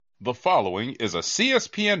The following is a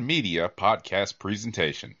CSPN Media podcast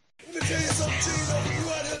presentation. Let me tell you something, Gino. You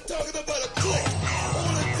out here talking about a click.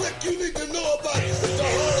 Only click you need to know about is the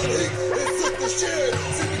Harley and Sister Sherry.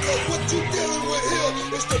 See, because what you dealing with here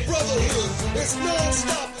is the brotherhood. It's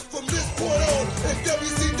non-stop from this point on. In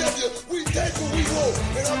WCW, we take what we want.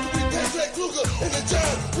 And after we take Lex Luger and the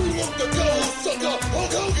Giants, we want the gold sucker.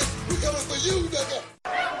 Hulk Hogan, we coming for you, nigga.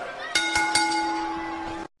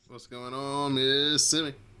 What's going on, Miss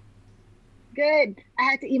Simmy? Good. I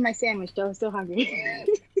had to eat my sandwich, though. I'm still hungry.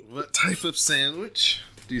 What type of sandwich?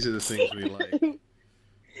 These are the things we like.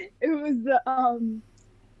 It was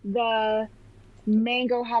the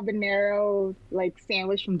mango habanero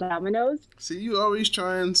sandwich from Domino's. See, you always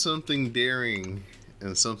trying something daring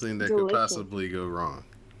and something that could possibly go wrong.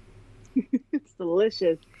 It's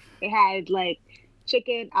delicious. It had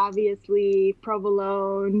chicken, obviously,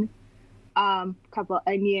 provolone, couple of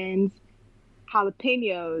onions,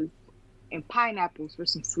 jalapenos, and pineapples for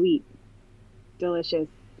some sweet. Delicious.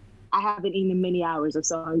 I haven't eaten in many hours. I'm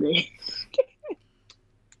so hungry.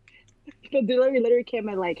 The delivery literally came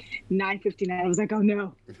at 9:59. I was like, oh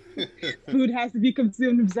no. Food has to be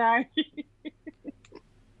consumed. I'm sorry.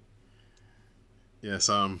 Yes,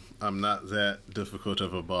 I'm not that difficult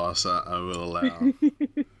of a boss. I will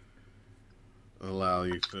allow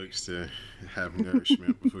you folks to have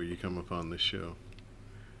nourishment before you come upon the show.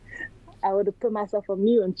 I would have put myself on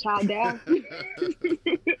mute and chowed down.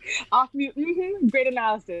 Off mute. Great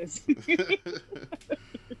analysis.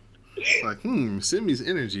 Simmy's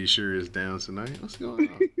energy sure is down tonight. What's going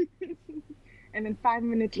on? And then 5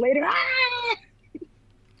 minutes later,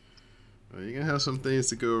 Well, you're going to have some things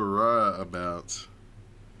to go raw about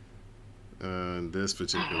in this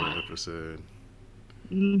particular episode.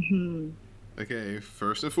 Okay,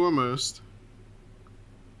 first and foremost.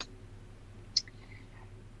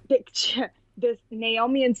 This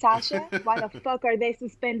Naomi and Sasha, why the fuck are they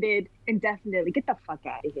suspended indefinitely? Get the fuck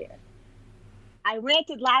out of here. I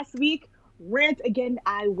ranted last week, rant again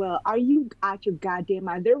I will. Are you out your goddamn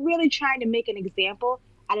mind? They're really trying to make an example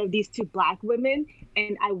out of these two black women,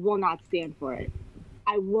 and I will not stand for it.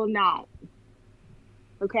 I will not.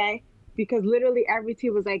 Okay? Because literally every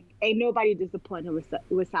team was like, ain't nobody disappointed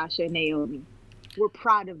with Sasha and Naomi. We're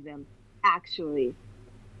proud of them, actually.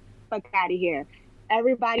 Fuck out of here.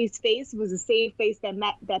 Everybody's face was the same face that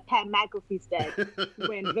Pat McAfee said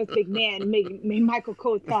when Vince McMahon made Michael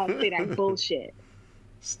Cole say that bullshit.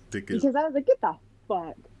 Because I was like, get the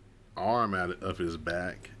fuck. Arm up his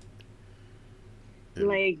back.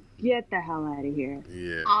 Get the hell out of here.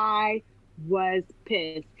 Yeah. I was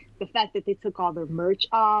pissed. The fact that they took all their merch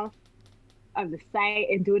off of the site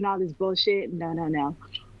and doing all this bullshit. No.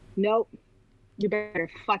 Nope. You better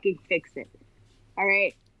fucking fix it. All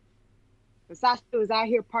right? Sasha was out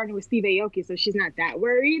here partnering with Steve Aoki, so she's not that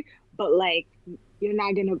worried. But you're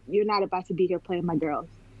not about to be here playing my girls.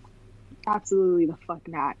 Absolutely the fuck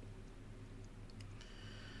not.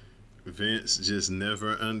 Vince just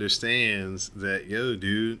never understands that, yo,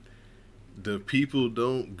 dude, the people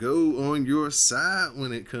don't go on your side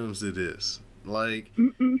when it comes to this.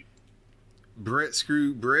 Brett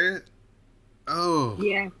screwed Brett. Oh.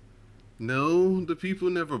 Yeah. No, the people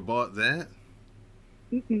never bought that.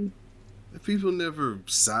 The people never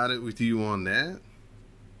sided with you on that.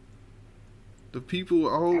 The people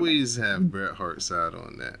always have Bret Hart's side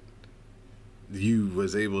on that. You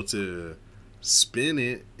was able to spin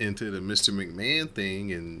it into the Mr. McMahon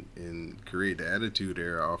thing and create the Attitude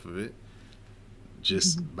Era off of it.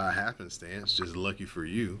 Just by happenstance, just lucky for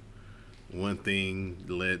you. One thing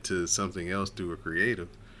led to something else through a creative.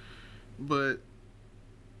 But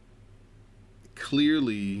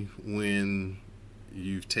clearly when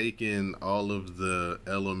you've taken all of the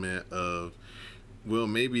element of, well,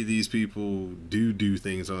 maybe these people do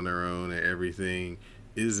things on their own and everything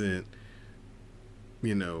isn't,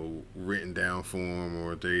 written down for them,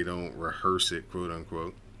 or they don't rehearse it, quote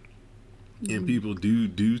unquote. And people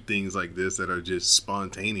do things like this that are just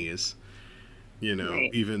spontaneous, right.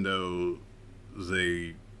 Even though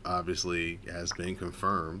they obviously has been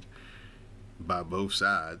confirmed by both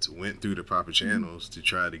sides, went through the proper channels to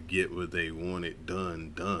try to get what they wanted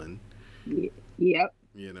done. Yep.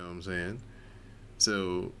 You know what I'm saying?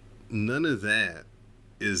 So none of that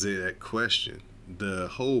is a question. The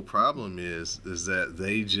whole problem is that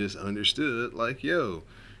they just understood, yo,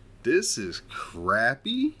 this is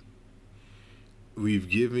crappy. We've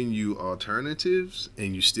given you alternatives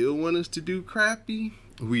and you still want us to do crappy?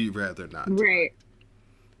 We'd rather not. Right.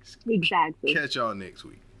 Exactly. Catch y'all next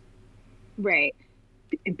week. Right.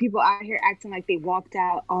 and people out here acting like they walked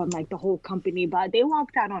out on like the whole company, but they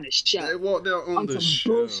walked out on a show. They walked out on the some show.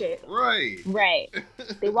 bullshit. Right. Right.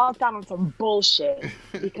 They walked out on some bullshit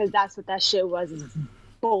because that's what that shit was. Is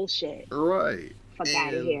bullshit. Right. Fuck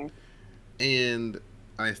out of here. And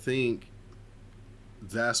I think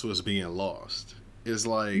that's what's being lost. It's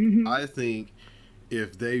like, I think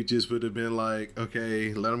if they just would have been like,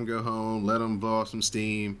 okay, let them go home, let them blow off some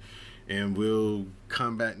steam, and we'll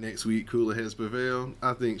come back next week, cooler heads prevail,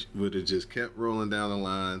 I think would have just kept rolling down the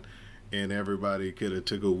line, and everybody could have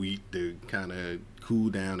took a week to kind of cool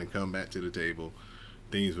down and come back to the table.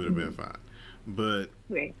 Things would have been fine. But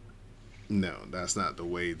no, that's not the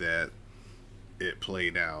way that it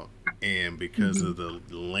played out. And because of the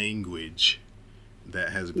language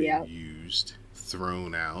that has been used,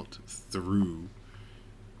 thrown out through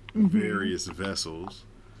various vessels,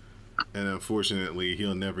 and unfortunately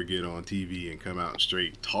he'll never get on TV and come out and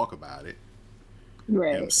straight talk about it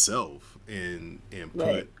himself and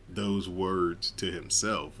put those words to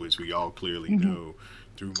himself, which we all clearly know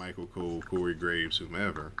through Michael Cole, Corey Graves,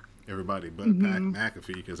 whomever, everybody but Pat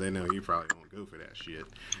McAfee, because they know he probably won't go for that shit.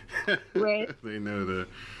 They know to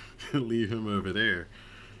leave him over there.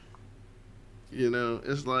 You know,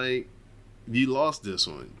 it's like, you lost this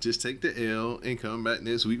one. Just take the L and come back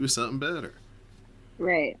next week with something better.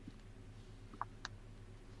 Right.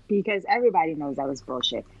 Because everybody knows that was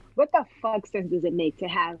bullshit. What the fuck sense does it make to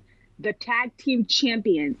have the tag team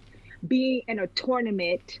champions be in a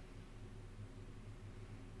tournament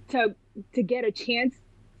to get a chance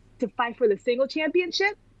to fight for the single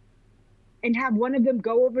championship and have one of them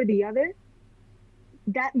go over the other?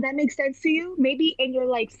 That makes sense to you? Maybe in your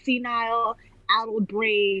like senile, addled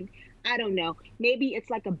brain, I don't know. Maybe it's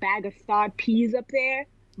like a bag of thawed peas up there,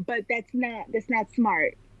 but that's not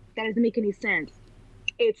smart. That doesn't make any sense.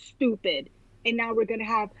 It's stupid. And now we're gonna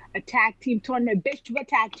have a tag team tournament. Bitch, what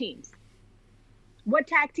tag teams? What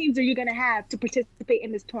tag teams are you gonna have to participate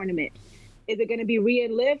in this tournament? Is it gonna be Rhea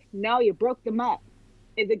and Liv? No, you broke them up.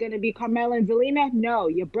 Is it gonna be Carmella and Zelina? No,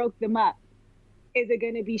 you broke them up. Is it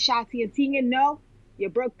gonna be Shotzi and Tegan? No, you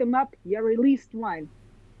broke them up. You released one.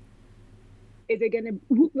 Is it gonna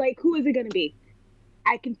who is it gonna be?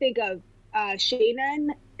 I can think of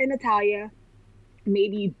Shayna and Natalya,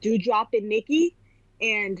 maybe Doudrop and Nikki,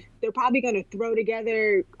 and they're probably gonna throw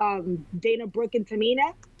together Dana Brooke and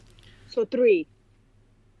Tamina. So 3.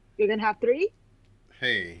 You're gonna have 3?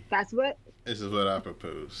 Hey. That's what? This is what I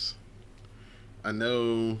propose. I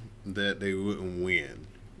know that they wouldn't win.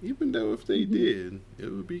 Even though if they did, it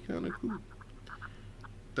would be kind of cool.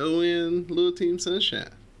 Throw in Little Team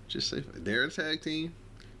Sunshine. Just say they're a tag team.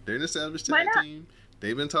 They're an established tag team.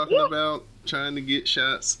 They've been talking about trying to get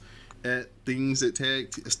shots at things that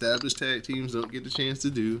established tag teams don't get the chance to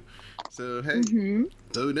do. So, hey,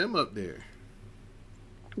 throw them up there.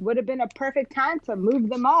 Would have been a perfect time to move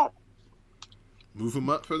them up. Move them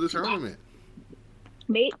up for the tournament.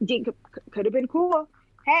 Could have been cool.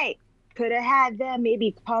 Hey, could have had them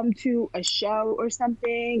maybe come to a show or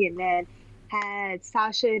something, and then had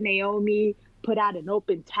Sasha and Naomi put out an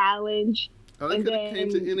open challenge. Oh, they could have came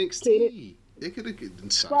to NXT. They could have.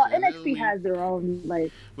 Well, NXT has their own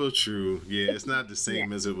like. Well, true. Yeah, it's not the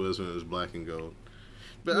same as it was when it was Black and Gold.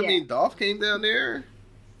 But I mean, Dolph came down there.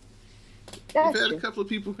 We've had a couple of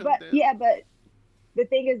people come down. Yeah, but the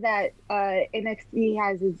thing is that NXT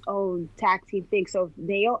has its own tag team thing. So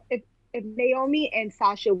if Naomi and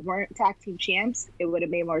Sasha weren't tag team champs, it would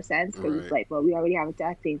have made more sense because it's like, well, we already have a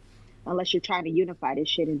tag team. Unless you're trying to unify this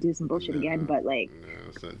shit and do some bullshit again, but like... No,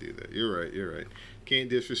 let's not do that. You're right. Can't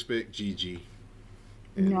disrespect Gigi.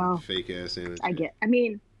 No. Fake-ass energy. I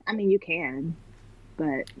mean, you can,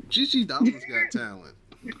 but... Gigi Dolan's got talent.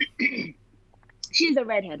 She's a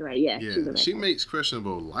redhead, right? Yeah, she's a redhead. She makes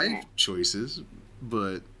questionable life choices,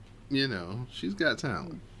 but, you know, she's got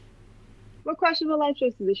talent. What questionable life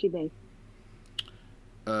choices does she make?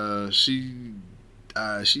 She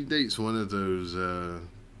dates one of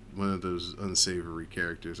those unsavory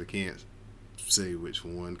characters. I can't say which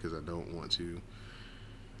one because I don't want to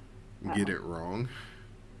get it wrong.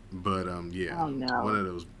 But yeah,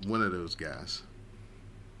 one of those guys.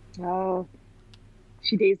 Oh,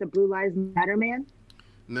 she dates the Blue Lives Matter man?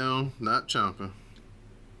 No, not Ciampa.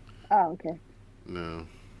 Oh, okay. No,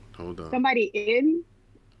 hold on. Somebody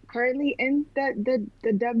currently in the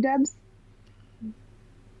Dubs?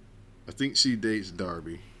 I think she dates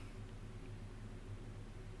Darby.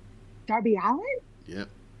 Darby Allin? Yep.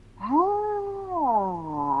 Oh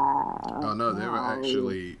no, they were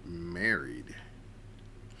actually married,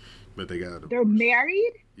 but they got a divorce. They're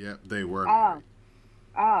married? Yep, they were married.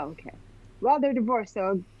 Oh, okay. Well, they're divorced,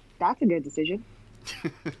 so that's a good decision.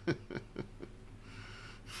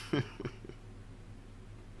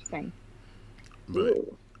 Same. But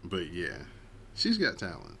Ooh. but yeah, she's got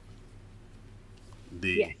talent.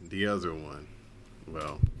 Yes. The other one,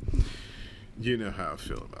 well, you know how I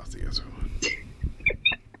feel about the other one.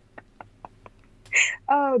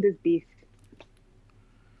 Oh, this beef.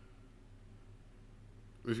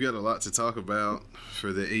 We've got a lot to talk about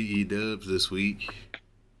for the AE dubs this week.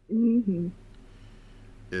 Mm-hmm.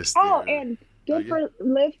 It's Oh, their- and good yeah. for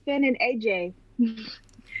Liv, Finn, and AJ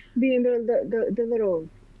being the little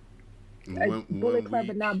Bullet Club,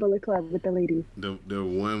 but not Bullet Club with the ladies. the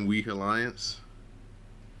 1 week alliance.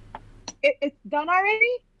 It's done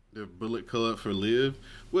already? The Bullet Club for Liv.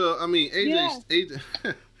 Well, I mean,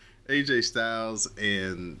 AJ Styles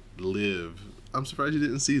and Liv. I'm surprised you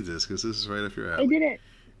didn't see this because this is right up your I alley. didn't.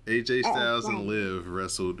 AJ Styles and Liv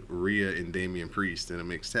wrestled Rhea and Damian Priest in a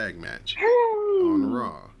mixed tag match on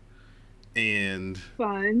Raw. And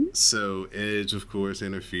Fun. so Edge, of course,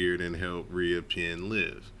 interfered and helped Rhea pin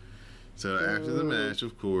Liv. So after the match,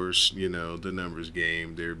 of course, you know, the numbers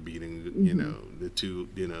game, they're beating, you know, the two,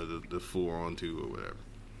 you know, the 4-on-2 or whatever.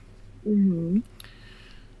 Mm-hmm.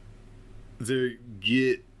 They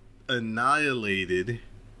get annihilated,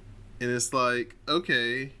 and it's like,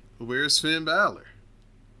 okay, where's Finn Balor?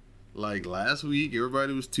 Like last week,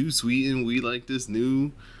 everybody was too sweet, and we like this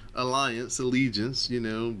new alliance, allegiance, you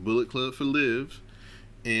know, Bullet Club for Liv.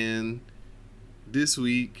 And this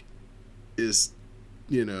week is,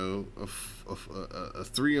 you know, a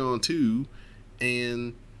 3-on-2,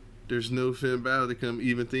 and there's no Finn Balor to come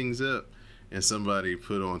even things up. And somebody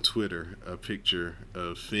put on Twitter a picture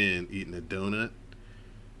of Finn eating a donut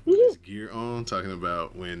with his gear on, talking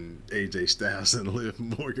about when AJ Styles and Liv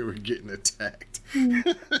Morgan were getting attacked.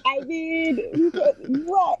 I mean,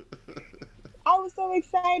 what? I was so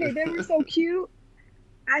excited. They were so cute.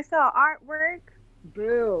 I saw artwork.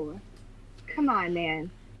 Boo. Come on,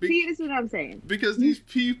 man. See, this is what I'm saying. Because these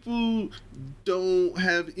people don't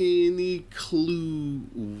have any clue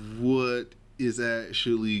what is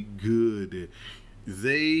actually good.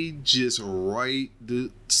 They just write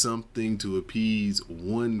something to appease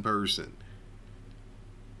one person.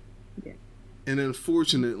 Yeah. And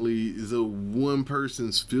unfortunately, the one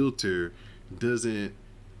person's filter doesn't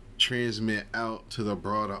transmit out to the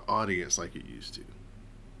broader audience like it used to.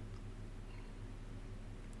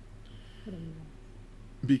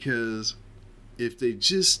 Because if they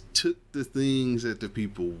just took the things that the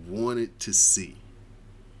people wanted to see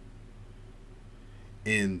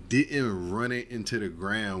and didn't run it into the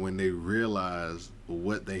ground when they realized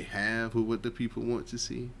what they have or what the people want to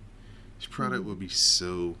see, this product would be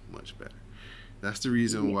so much better. That's the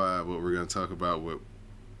reason why what we're going to talk about with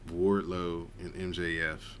Wardlow and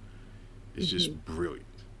MJF is just brilliant.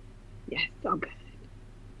 Yeah, so good.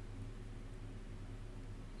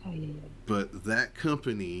 Oh, yeah. But that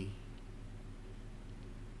company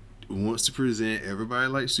wants to present everybody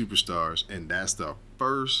like superstars, and that's the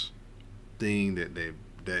first thing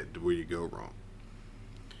that where you go wrong.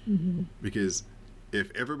 Mm-hmm. Because if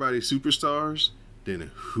everybody's superstars, then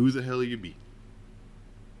who the hell are you beating?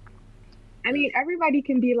 I mean, everybody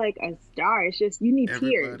can be like a star. It's just you need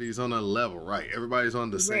tiers. Everybody's on a level, right? Everybody's on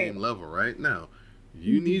the same level, right? Now,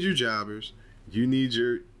 you need your jobbers. You need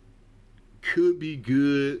your could be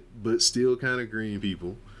good but still kind of green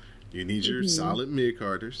people. You need your solid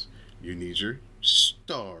mid-carders. You need your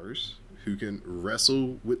stars who can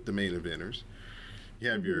wrestle with the main eventers. You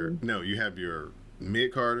have you have your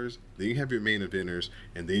mid-carders, then you have your main eventers,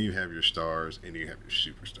 and then you have your stars, and you have your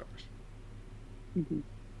superstars.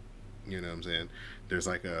 You know what I'm saying? There's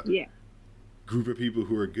like a group of people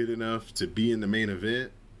who are good enough to be in the main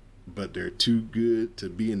event, but they're too good to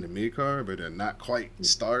be in the mid-card, but they're not quite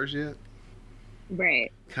stars yet.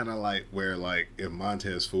 Right. Kind of like where, like, if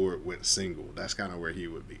Montez Ford went single, that's kind of where he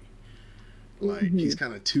would be. Like, he's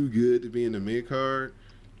kind of too good to be in the mid-card,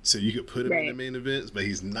 so you could put him in the main events, but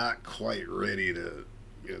he's not quite ready to,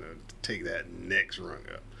 you know, take that next rung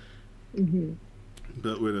up.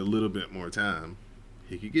 But with a little bit more time,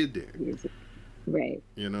 he could get there. Right.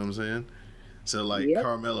 You know what I'm saying? So, like,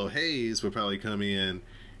 Carmelo Hayes would probably come in,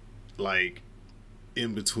 like,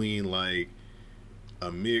 in between, like,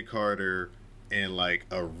 a mid-carder and, like,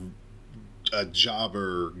 a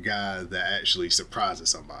jobber guy that actually surprises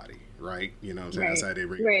somebody, right? You know what I'm saying? That's how they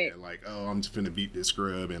bring it in. Like, oh, I'm just finna beat this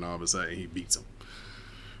scrub, and all of a sudden he beats him.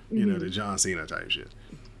 You know, the John Cena type shit.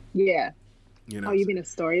 Yeah. You know, oh, you mean a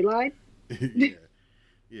storyline?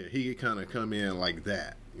 Yeah, he could kind of come in like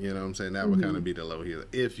that. You know what I'm saying? That would kind of be the low heel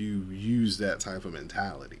if you use that type of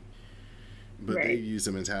mentality. But they use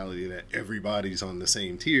the mentality that everybody's on the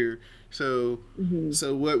same tier. So,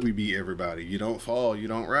 so what? We beat everybody. You don't fall, you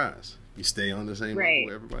don't rise. You stay on the same Right.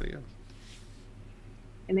 level with everybody else.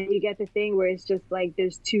 And then you get the thing where it's just like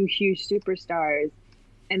there's two huge superstars,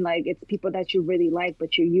 and like it's people that you really like,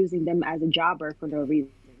 but you're using them as a jobber for no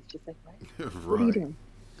reason. It's just like, what? What are you doing?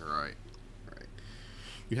 Right.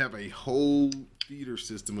 You have a whole feeder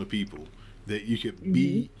system of people that you could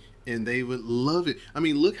beat, and they would love it. I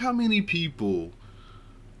mean, look how many people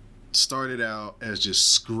started out as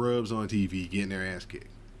just scrubs on TV getting their ass kicked.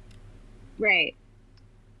 Right.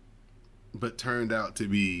 But turned out to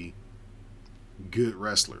be good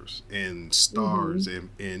wrestlers and stars and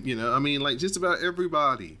you know, I mean, like just about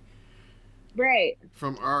everybody. Right.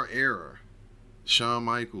 From our era. Shawn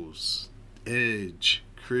Michaels, Edge,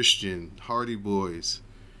 Christian, Hardy Boys.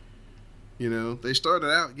 You know, they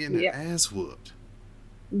started out getting their ass whooped.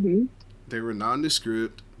 They were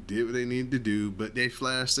nondescript, did what they needed to do, but they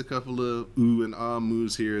flashed a couple of ooh and ah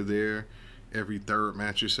moves here or there every third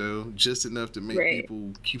match or so, just enough to make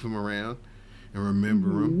people keep them around and remember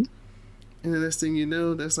them. And the next thing you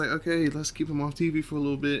know, that's like, okay, let's keep them off TV for a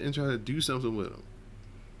little bit and try to do something with them.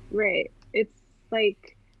 Right. It's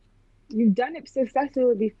like, you've done it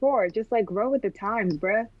successfully before. Just like grow with the times,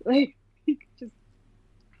 bruh. Like, just,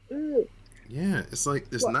 ugh. Yeah, it's like,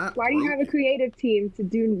 it's not Why do you have a creative team to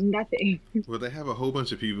do nothing? Well, they have a whole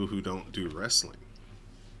bunch of people who don't do wrestling.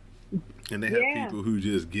 And they have people who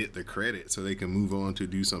just get the credit so they can move on to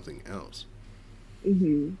do something else.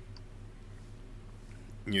 You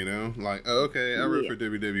know? Like, oh, okay, I worked for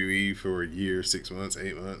WWE for a year, 6 months,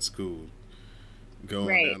 8 months, cool.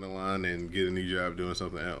 Going down the line and get a new job doing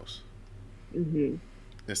something else.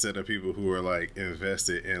 Instead of people who are, like,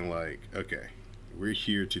 invested in, like, okay, we're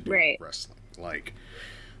here to do wrestling. Like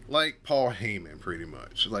Paul Heyman, pretty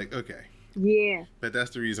much. Like, okay. Yeah. But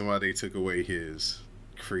that's the reason why they took away his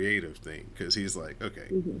creative thing, because he's like, okay,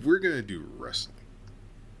 we're going to do wrestling.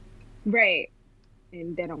 Right.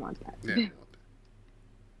 And they don't want that. Yeah, they don't want that.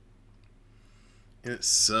 And it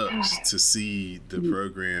sucks to see the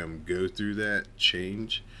program go through that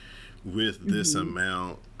change with this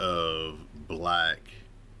amount of black,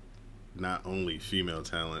 not only female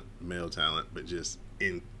talent, male talent, but just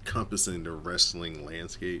encompassing the wrestling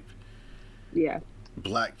landscape. Yeah.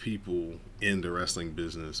 Black people in the wrestling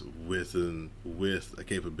business with a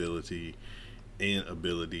capability and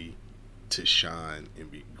ability to shine and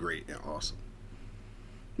be great and awesome.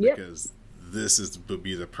 Because this would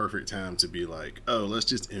be the perfect time to be like, oh, let's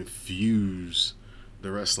just infuse the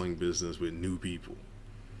wrestling business with new people,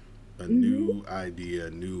 a new idea, a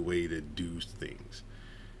new way to do things.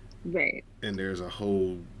 Right. And there's a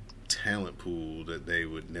whole talent pool that they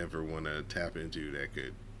would never want to tap into that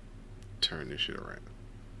could turn this shit around.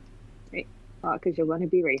 Right. Because you want to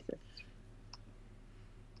be racist.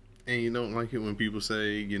 And you don't like it when people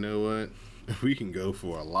say, you know what, we can go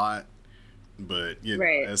for a lot, but you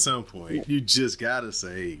know, at some point you just gotta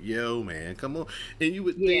say, yo, man, come on. And you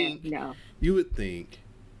would think, you would think,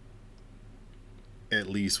 at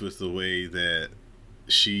least with the way that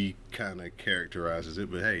she kind of characterizes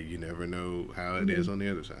it, but hey, you never know how it is on the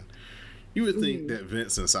other side. You would think that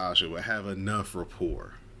Vince and Sasha would have enough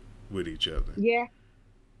rapport with each other. Yeah.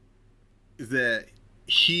 That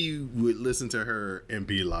he would listen to her and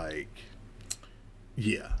be like,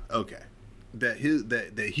 yeah, okay. That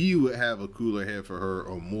he would have a cooler head for her,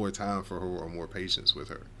 or more time for her, or more patience with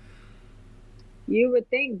her. You would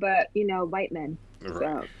think, but you know, white men.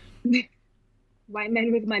 Right. So white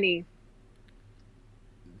men with money.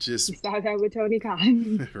 Just saw that with Tony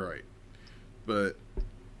Khan. Right. But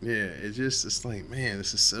yeah, it's like, man,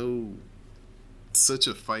 this is such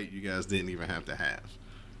a fight you guys didn't even have to have.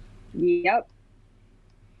 Yep.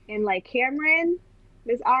 And like Cameron,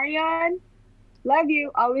 Miss Ariane, love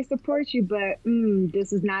you, always support you, but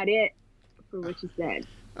this is not it for what you said.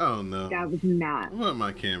 Oh no. That was not. What did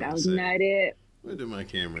my Cameron say? That was not it. What did my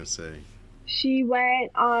Cameron say? She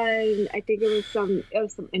went on, I think it was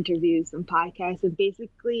some interviews, some podcasts, and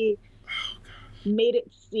basically made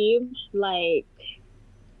it seem like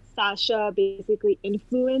Sasha basically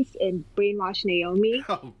influenced and brainwashed Naomi,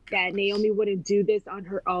 that Naomi wouldn't do this on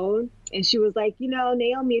her own. And she was like, you know,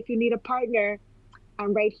 Naomi, if you need a partner,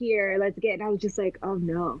 I'm right here. Let's get. And I was just like, oh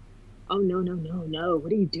no. Oh no.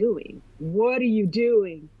 What are you doing? What are you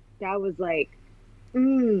doing? That was like,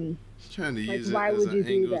 Trying to use it as an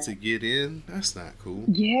angle to get in? That's not cool.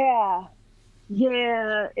 Yeah.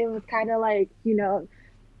 Yeah. It was kind of like, you know,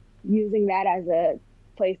 using that as a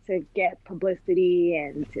place to get publicity,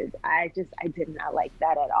 and I did not like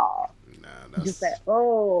that at all. Nah, that's just like,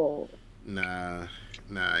 oh. Nah,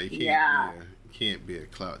 you can't be a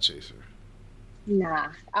clout chaser. Nah.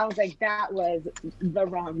 I was like, that was the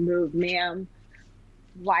wrong move, ma'am.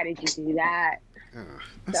 Why did you do that?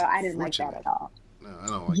 That's So I didn't like that unfortunate. at all. No, I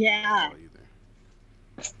don't like Yeah. that at all either.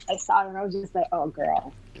 I saw it and I was just like, oh,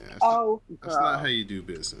 girl. Yeah, That's not how you do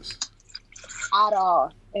business. At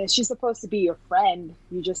all. And she's supposed to be your friend.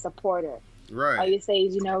 You just support her. Right. All you say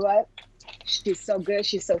is, you know what? She's so good.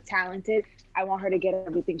 She's so talented. I want her to get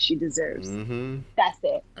everything she deserves. Mm-hmm. That's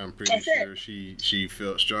it. I'm pretty sure she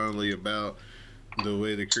felt strongly about the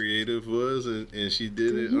way the creative was, and she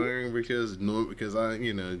did it because I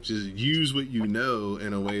just use what you know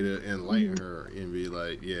in a way to enlighten her and be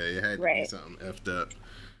like, yeah, it had to be something effed up.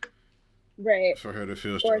 Right. For her to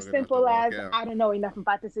feel or strong simple enough as to walk out. I don't know enough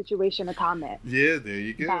about the situation to comment. Yeah, there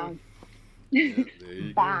you go. Bang. Yeah, there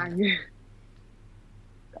you Bang.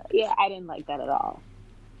 Yeah, I didn't like that at all.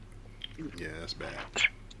 Yeah, that's bad.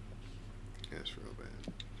 That's real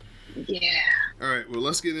bad. Yeah. All right, well,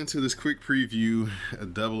 let's get into this quick preview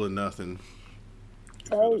of Double or Nothing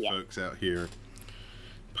for the folks out here.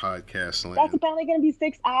 Podcast land. That's apparently going to be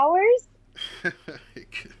 6 hours? With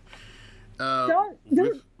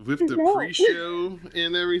the pre-show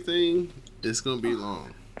and everything, it's going to be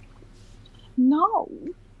long. No.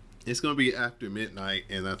 It's going to be after midnight,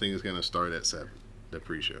 and I think it's going to start at 7, the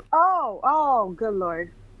pre-show. Oh, good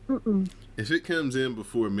Lord. Mm-mm. If it comes in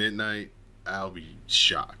before midnight, I'll be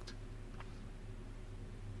shocked.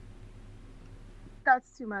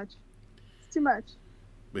 That's too much. It's too much.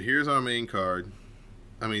 But here's our main card.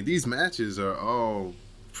 I mean, these matches are all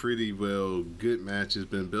pretty well good matches,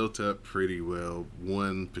 been built up pretty well,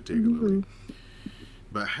 one particularly. Mm-hmm.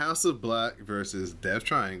 But House of Black versus Death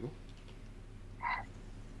Triangle.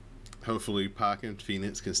 Hopefully Pac and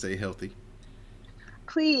Phoenix can stay healthy.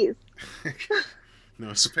 Please. No,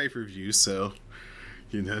 it's a pay-per-view, so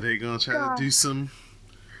they're gonna try to do some.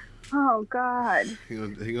 Oh God. They're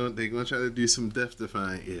gonna try to do some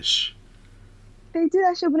death-defying ish. They do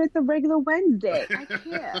that shit when it's a regular Wednesday. I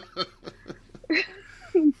can't.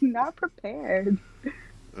 Not prepared.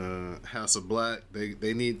 House of Black,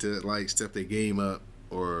 they need to step their game up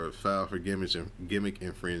or file for gimmick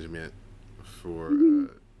infringement for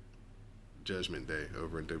Judgment Day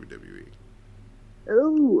over in WWE.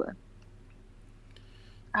 Ooh.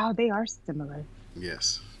 Oh, they are similar.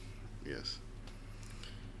 Yes.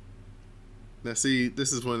 Now, see,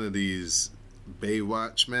 this is one of these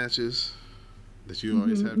Baywatch matches that you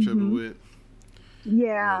always have trouble with.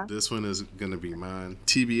 Yeah. Well, this one is going to be mine.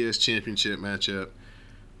 TBS Championship matchup.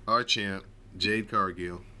 Our champ, Jade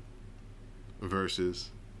Cargill,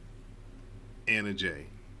 versus Anna Jay.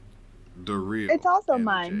 The real. It's also Anna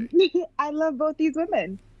mine. Jay. I love both these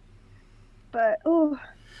women. But, But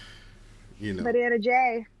Anna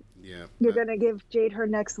Jay. Yeah. You're going to give Jade her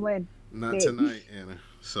next win. Not tonight, Anna.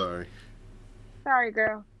 Sorry. Sorry,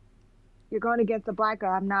 girl. You're going against the Black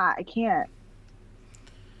girl. I'm not. I can't.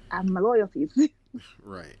 I have my loyalties.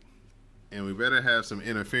 Right. And we better have some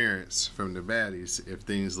interference from the baddies if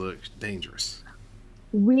things look dangerous.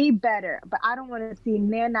 We better. But I don't want to see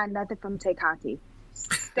nothing from Tekati.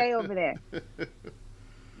 Stay over there.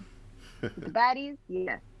 The baddies,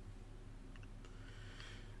 yeah.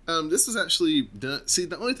 This was actually done. See,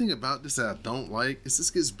 the only thing about this that I don't like is this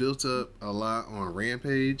gets built up a lot on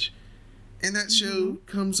Rampage. And that show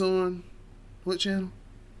comes on what channel?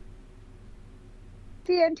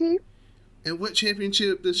 TNT. And what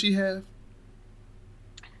championship does she have?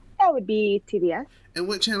 That would be TBS. And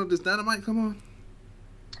what channel does Dynamite come on?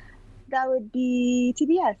 That would be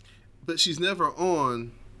TBS. But she's never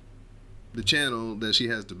on the channel that she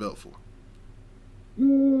has the belt for.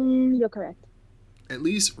 You're correct. At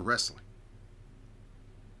least wrestling.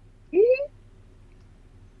 Mm-hmm.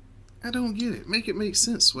 I don't get it. Make it make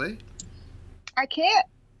sense, Sway. I can't.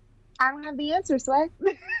 I don't have the answers, Sway.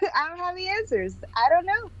 I don't have the answers. I don't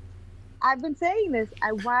know. I've been saying this.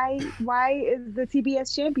 Why is the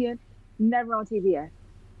TBS champion never on TBS?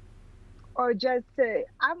 Or just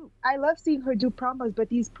I love seeing her do promos, but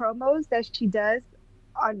these promos that she does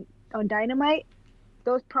on Dynamite,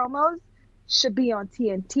 those promos should be on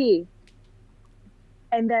TNT.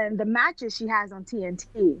 And then the matches she has on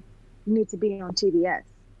TNT need to be on TBS.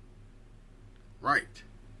 Right.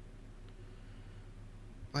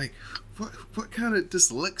 Like, what kind of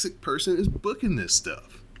dyslexic person is booking this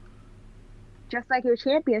stuff? Just like your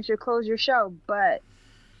champion should close your show, but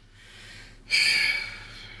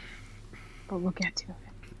we'll get to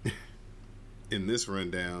it. In this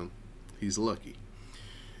rundown, he's lucky.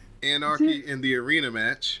 Anarchy in the arena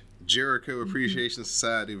match. Jericho Appreciation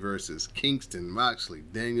Society versus Kingston, Moxley,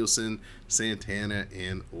 Danielson, Santana,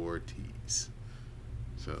 and Ortiz.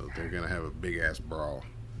 So they're going to have a big-ass brawl.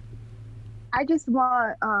 I just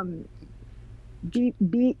want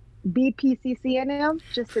BPCC in them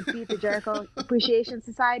just to beat the Jericho Appreciation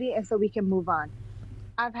Society, and so we can move on.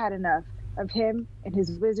 I've had enough of him and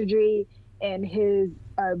his wizardry and his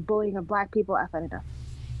bullying of black people. I've had enough.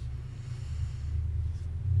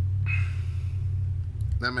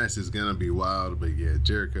 That match is gonna be wild, but yeah,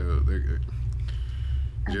 Jericho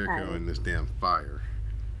in this damn fire.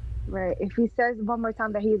 Right. If he says one more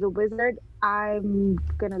time that he's a wizard, I'm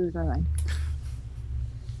gonna lose my mind.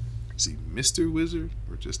 Is he Mr. Wizard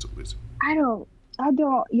or just a wizard? I don't.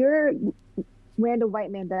 You're a random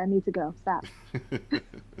white man that I need to go. Stop.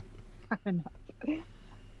 I don't know.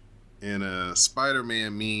 In a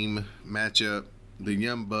Spider-Man meme matchup, the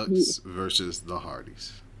Young Bucks versus the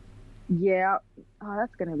Hardys. Yeah. Oh,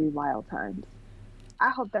 that's gonna be wild times. I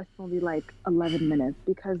hope that's gonna be like 11 minutes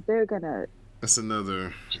because they're gonna. That's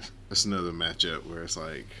another matchup where it's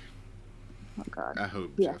like, Oh God. I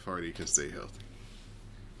hope Jeff Hardy can stay healthy.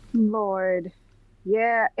 Lord.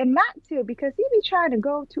 Yeah, and Matt too, because he be trying to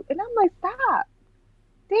go to, and I'm like, stop.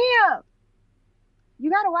 Damn.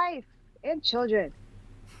 You got a wife and children.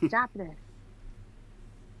 Stop this.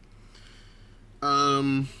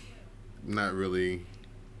 Not really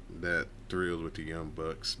that thrilled with the Young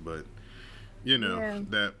Bucks, but you know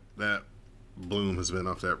that bloom has been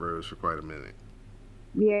off that rose for quite a minute.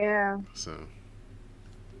 Yeah. So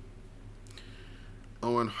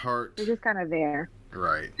Owen Hart. They're just kind of there.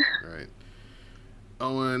 Right.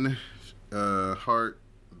 Owen Hart,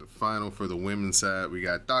 the final for the women's side. We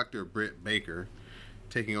got Dr. Britt Baker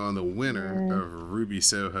taking on the winner of Ruby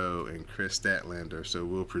Soho and Chris Statlander. So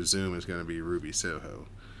we'll presume it's going to be Ruby Soho.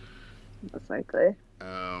 Most likely.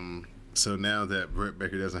 So now that Britt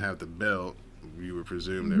Baker doesn't have the belt, you would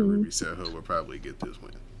presume that Ruby Soho will probably get this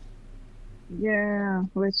win. Yeah,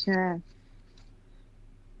 which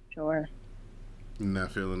sure.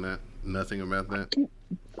 Not feeling that? Nothing about that?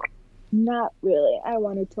 Not really. I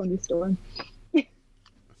wanted Toni Storm. I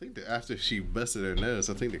think that after she busted her nose,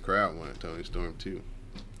 I think the crowd wanted Toni Storm too.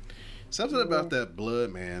 Something about that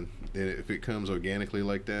blood, man, that if it comes organically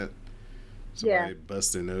like that, somebody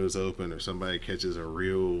busts their nose open or somebody catches a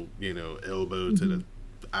real, elbow to the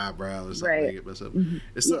eyebrow or something, they get messed up.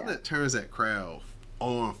 It's something that turns that crowd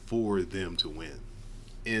on for them to win.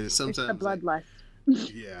 And sometimes it's the bloodlust.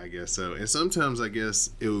 Yeah, I guess so. And sometimes I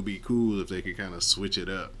guess it would be cool if they could kind of switch it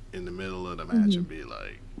up in the middle of the match and be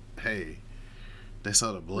like, hey, they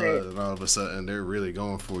saw the blood and all of a sudden they're really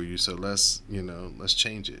going for you, so let's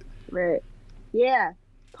change it. Right. Yeah.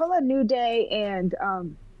 Pull a New Day and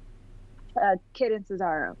Kid and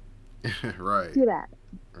Cesaro. Right. Do that.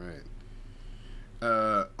 Right.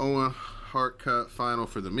 Owen Hart Cup final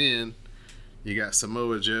for the men. You got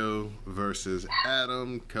Samoa Joe versus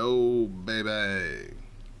Adam Cole, baby.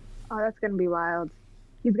 Oh, that's going to be wild.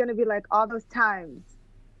 He's going to be like, all those times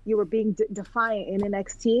you were being defiant in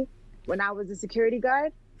NXT when I was a security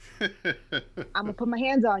guard. I'm going to put my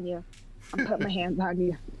hands on you. I'm putting my hands on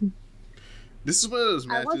you. This is one of those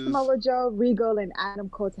matches. I want Samoa Joe, Regal, and Adam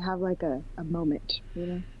Cole to have like a moment,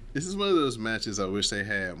 This is one of those matches I wish they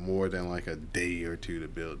had more than like a day or two to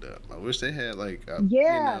build up. I wish they had like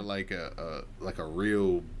a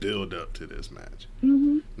real build up to this match.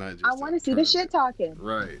 Not just I want to see the shit talking.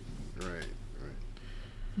 Right.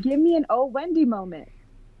 Give me an old Wendy moment.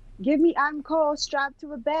 Give me Adam Cole strapped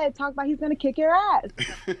to a bed, talk about he's gonna kick your ass.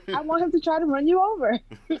 I want him to try to run you over.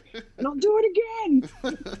 And I'll do it again.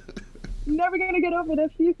 Never gonna get over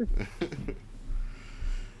that feud.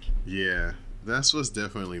 Yeah. That's what's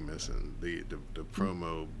definitely missing, the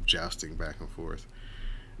promo jousting back and forth.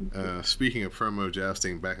 Speaking of promo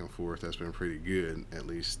jousting back and forth, that's been pretty good, at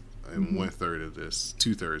least in 2/3 of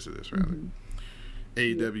this, rather.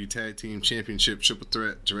 AEW Tag Team Championship Triple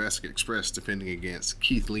Threat, Jurassic Express defending against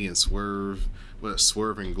Keith Lee and Swerve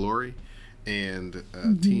and Glory, and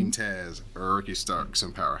Team Taz, Ricky Starks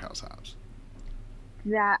and Powerhouse Hobbs.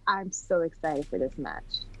 Yeah, I'm so excited for this match.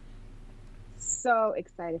 So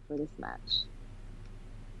excited for this match.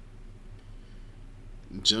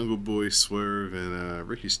 Jungle Boy, Swerve, and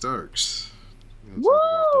Ricky Starks. Woo! Talk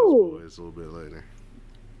about those boys a little bit later.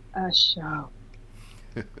 A show.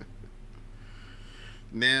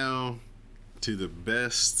 Now to the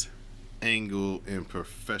best angle in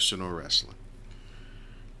professional wrestling.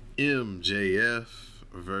 MJF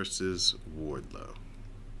versus Wardlow.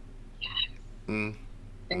 It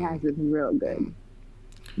has been real good.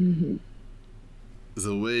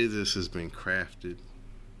 The way this has been crafted,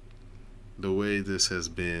 the way this has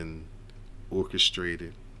been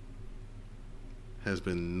orchestrated, has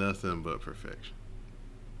been nothing but perfection.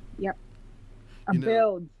 Yep.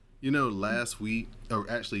 Build. Last week, or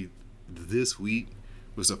actually this week,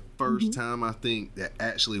 was the first time I think that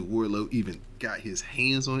actually Wardlow even got his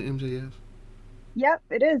hands on MJF. Yep,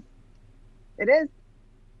 it is. It is.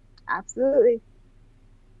 Absolutely.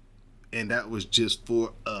 And that was just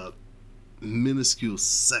for a minuscule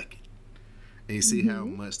second. And you see how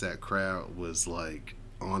much that crowd was like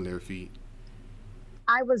on their feet.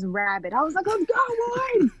 I was rabid. I was like, let's go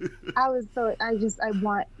on. I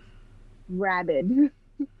want rabid.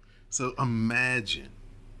 So imagine,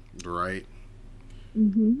 right?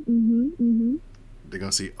 They're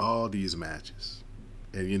gonna see all these matches,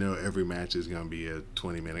 and you know every match is gonna be a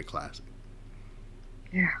 20-minute classic.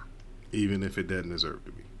 Yeah. Even if it doesn't deserve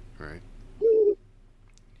to be, right?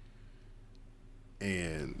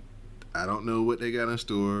 And I don't know what they got in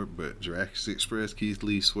store, but Jurassic Express, Keith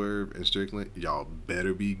Lee, Swerve, and Strickland, y'all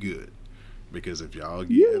better be good. Because if y'all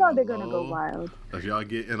get they're gonna go wild. If y'all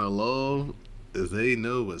get in a lull, they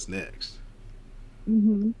know what's next.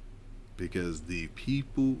 Because the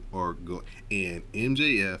people are going, and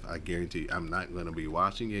MJF, I guarantee you, I'm not going to be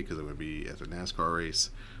watching it because I'm going to be at the NASCAR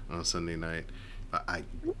race on Sunday night. But I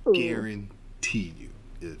guarantee you,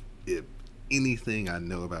 if anything I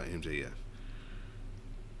know about MJF,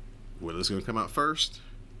 Willer's going to come out first,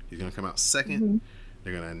 he's going to come out second,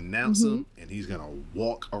 they're going to announce him, and he's going to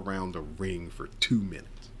walk around the ring for 2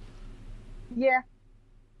 minutes. Yeah.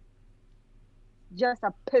 Just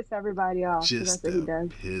to piss everybody off. Just to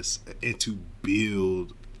piss, and to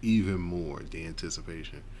build even more the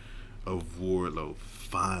anticipation of Wardlow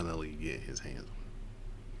finally getting his hands on.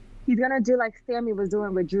 He's gonna do like Sammy was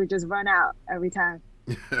doing with Drew, just run out every time.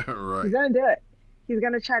 Right. He's gonna do it. He's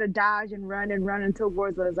gonna try to dodge and run until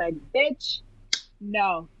Wardlow is like, bitch,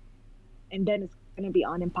 no. And then it's gonna be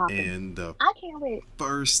on and popping. And I can't wait.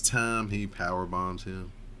 First time he powerbombs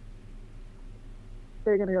him,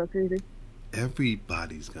 they're gonna go crazy.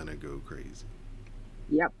 Everybody's gonna go crazy.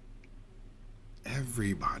 Yep.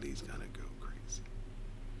 Everybody's gonna go crazy.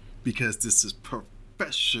 Because this is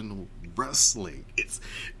professional wrestling. It's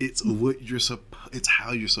what it's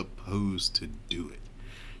how you're supposed to do it.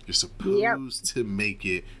 You're supposed to make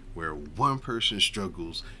it where one person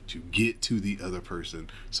struggles to get to the other person.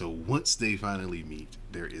 So once they finally meet,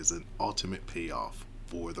 there is an ultimate payoff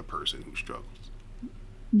for the person who struggles.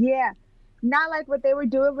 Yeah. Not like what they were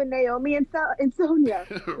doing with Naomi and Sonya,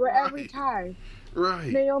 where every time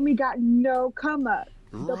Naomi got no come up.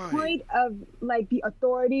 The point of like the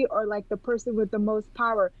authority or like the person with the most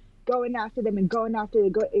power going after them and going after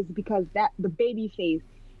the is because that the baby face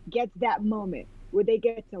gets that moment where they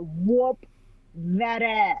get to whoop that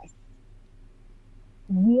ass.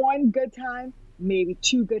 One good time, maybe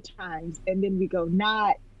 2 good times, and then we go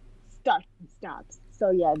not starts and stops. So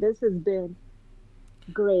yeah, this has been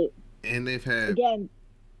great. And they've had again.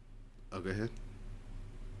 Oh, go ahead.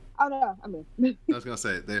 Oh no, I mean. I was gonna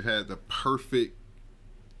say they've had the perfect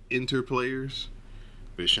interplayers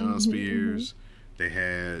with Sean Spears. They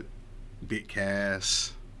had Big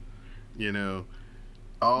Cass. You know,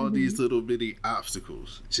 all these little bitty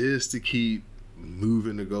obstacles just to keep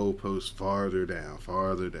moving the goalposts farther down,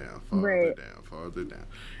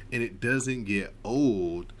 and it doesn't get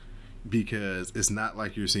old. Because it's not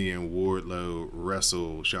like you're seeing Wardlow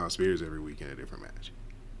wrestle Sean Spears every week in a different match.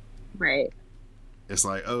 Right. It's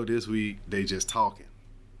like, oh, this week they just talking.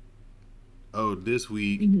 Oh, this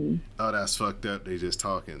week, oh, that's fucked up. They just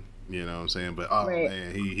talking. You know what I'm saying? But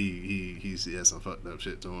man, he said some fucked up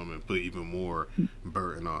shit to him and put even more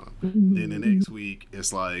burden on him. Then the next week,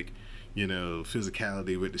 it's like, you know,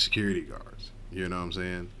 physicality with the security guards. You know what I'm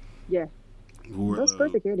saying? Yeah. Wardlow, those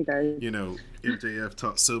first security guards. You know, MJF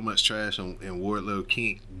talks so much trash and Wardlow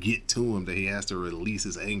can't get to him that he has to release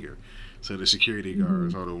his anger. So the security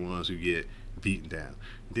guards are the ones who get beaten down.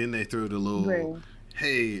 Then they throw the little,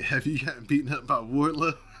 hey, have you gotten beaten up by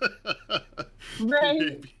Wardlow?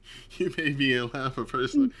 You may be in line for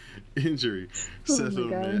personal injury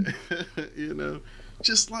settlement. You know,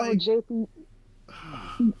 just like JP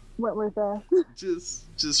went with that. Just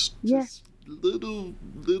little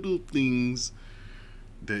things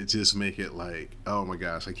that just make it like, oh my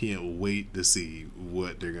gosh, I can't wait to see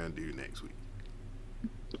what they're gonna do next week.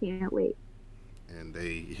 Can't wait. And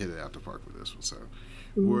they hit it out the park with this one. So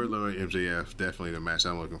Wardlow and MJF, definitely the match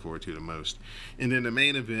I'm looking forward to the most. And then the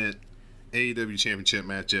main event, AEW Championship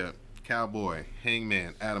matchup, Cowboy,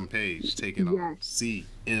 Hangman, Adam Page taking on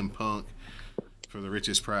CM Punk for the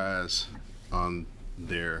richest prize on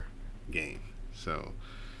their game. So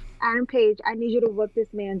Adam Page, I need you to whoop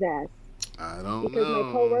this man's ass. I don't know.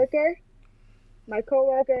 Because my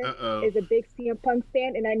coworker is a big CM Punk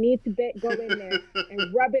fan, and I need to go in there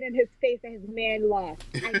and rub it in his face that his man lost.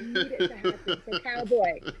 I need it to happen. So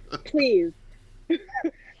Cowboy, please.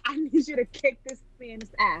 I need you to kick this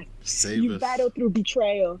man's ass. You battled through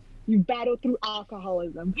betrayal. You battled through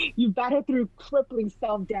alcoholism. You battled through crippling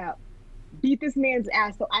self-doubt. Beat this man's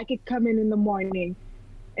ass so I could come in the morning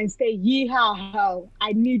and say yeehaw ho.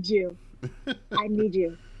 I need you. I need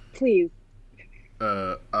you. Please.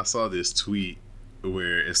 I saw this tweet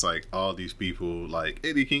where it's like all these people, like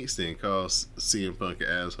Eddie Kingston calls CM Punk an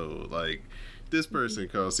asshole, like this person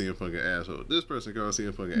calls CM Punk an asshole, this person calls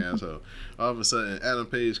CM Punk an asshole. All of a sudden, Adam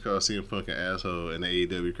Page calls CM Punk an asshole in the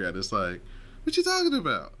AEW crowd. It's like, what you talking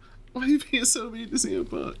about? Why are you being so mean to CM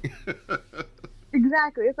Punk?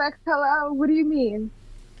 Exactly. It's like, hello, what do you mean?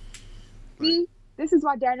 See, this is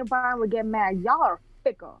why Daniel Bryan would get mad. Y'all are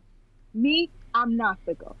fickle. Me, I'm not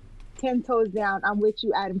fickle. 10 toes down, I'm with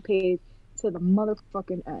you, Adam Page, to the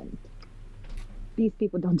motherfucking end. These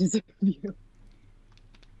people don't deserve you.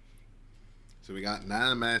 So we got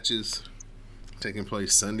 9 matches taking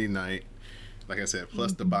place Sunday night. Like I said,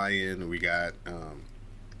 plus the buy-in, we got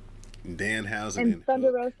Danhausen and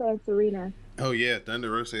Thunder Rosa and Serena. Oh yeah, Thunder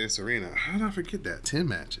Rosa and Serena. How did I forget that? 10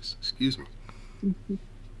 matches. Excuse me.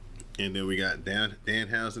 And then we got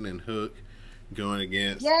Danhausen and Hook going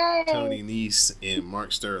against Tony Nese and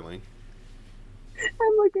Mark Sterling.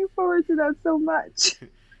 I'm looking forward to that so much.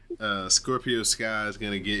 Scorpio Sky is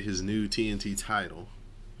going to get his new TNT title,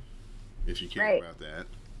 if you care about that.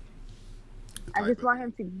 I just want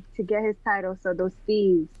him to get his title so those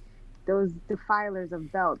thieves, those defilers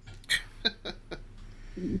of belts,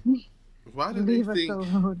 why do leave they us think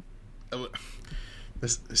alone.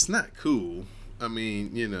 It's not cool? I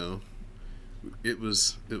mean, you know, it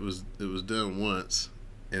was done once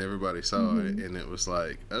and everybody saw it, and it was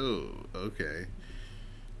like, oh, okay.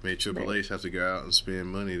 Made Triple H have to go out and spend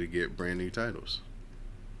money to get brand new titles.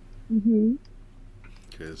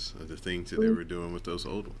 Because of the things that they were doing with those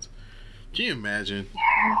old ones. Can you imagine?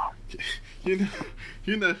 You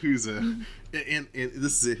know who's and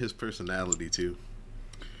this is his personality too.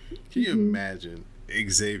 Can you imagine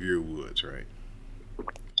Xavier Woods, right?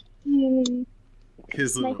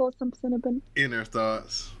 His little inner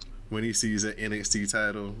thoughts when he sees an NXT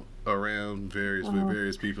title around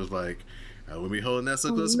various people's like, I wouldn't be holding that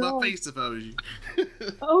so close to my face if I was you.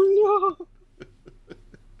 Oh no.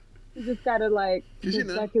 He just gotta like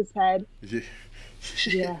check his head.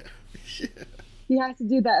 Yeah. He has to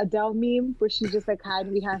do that Adele meme where she's just like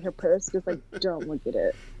hiding behind her purse, just like, don't look at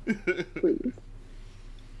it, please.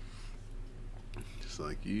 Just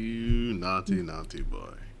like, you naughty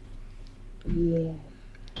boy. Yeah.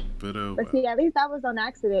 But see, at least that was on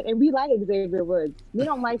accident, and we like Xavier Woods. We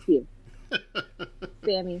don't like you,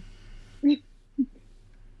 Sammy.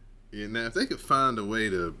 Yeah, now if they could find a way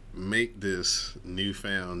to make this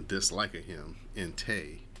newfound dislike of him in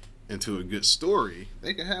Tay into a good story,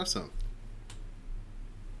 they could have something.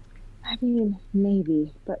 I mean,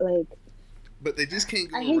 maybe, but like. But they just can't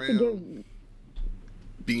go around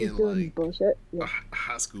being like bullshit. Yeah. A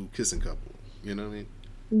high school kissing couple. You know what I mean?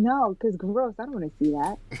 No, because gross. I don't want to see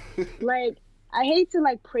that. Like, I hate to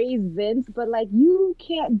like praise Vince, but like you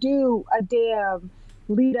can't do a damn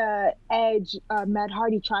Lita Edge Matt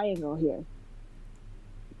Hardy triangle here.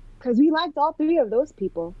 Because we liked all 3 of those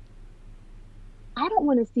people. I don't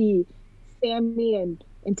want to see Sammy and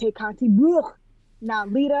Tay Conti. Ugh. Now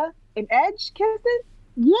Lita and Edge kissing?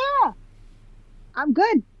 Yeah. I'm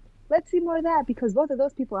good. Let's see more of that because both of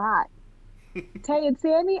those people are hot. Tay and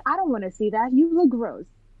Sammy, I don't want to see that. You look gross.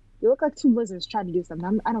 You look like 2 lizards trying to do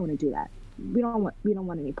something. I don't want to do that. We don't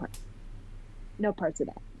want any parts. No parts of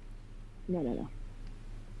that. No.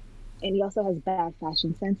 And he also has bad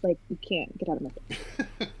fashion sense. Like, you can't get out of my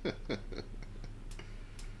face.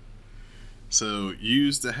 So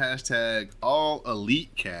use the hashtag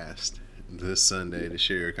AllEliteCast this Sunday to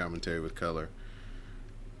share your commentary with color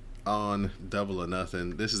on Double or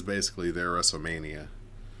Nothing. This is basically their WrestleMania.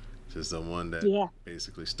 This is the one that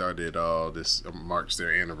basically started it all. This marks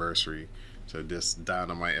their anniversary. So this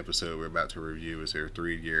Dynamite episode we're about to review is their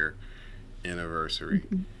 3-year anniversary.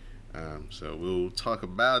 So we'll talk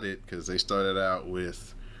about it because they started out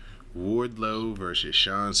with Wardlow versus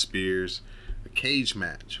Shawn Spears, a cage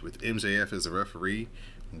match with MJF as a referee.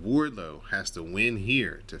 Wardlow has to win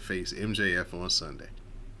here to face MJF on Sunday.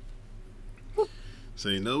 So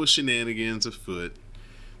you know it's shenanigans afoot.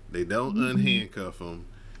 They don't unhandcuff him.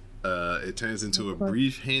 It turns into a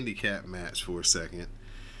brief handicap match for a second.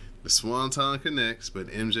 The Swanton connects, but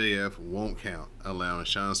MJF won't count, allowing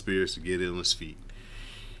Shawn Spears to get on his feet.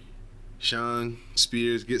 Shawn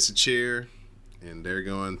Spears gets a chair, and they're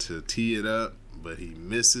going to tee it up, but he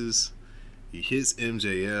misses. He hits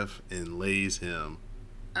MJF and lays him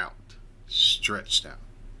out, stretched out.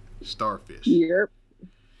 Starfish. Yep.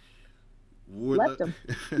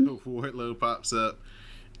 Wardlow pops up,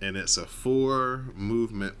 and it's a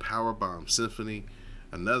 4-movement powerbomb symphony.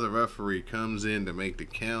 Another referee comes in to make the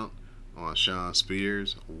count on Shawn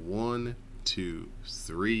Spears. 1, 2,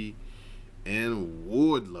 3, and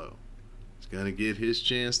Wardlow is going to get his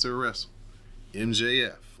chance to wrestle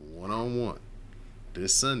MJF one-on-one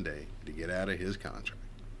this Sunday to get out of his contract.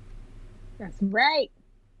 That's right.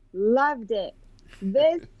 Loved it.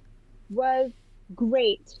 This was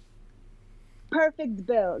great. Perfect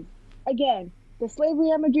build. Again, the slavery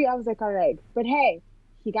imagery, I was like, all right. But hey,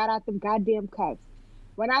 he got out them goddamn cuffs.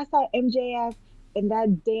 When I saw MJF in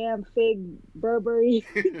that damn fig Burberry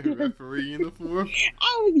referee uniform,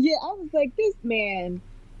 I was like, this man,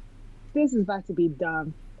 this is about to be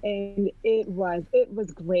dumb. And it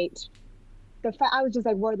was great. I was just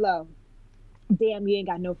like, Wardlow, damn, you ain't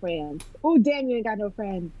got no friends. Oh, damn, you ain't got no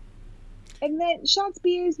friends. And then Sean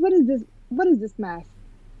Spears, what is this mess?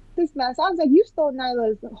 This mess. I was like, you stole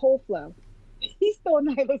Nyla's whole flow. He stole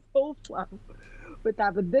Nyla's whole flow with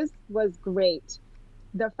that. But this was great.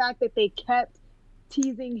 The fact that they kept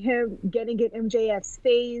teasing him, getting in MJF's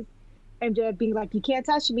face, MJF being like, you can't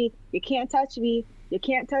touch me, you can't touch me, you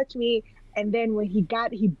can't touch me. And then when he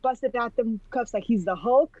busted out them cuffs like he's the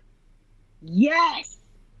Hulk. Yes!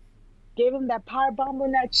 Gave him that power bomb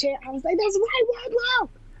on that chair. I was like, that's right, Wardlow!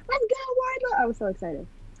 Let's go, Wardlow! I was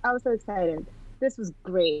so excited. This was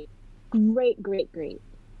great. Great.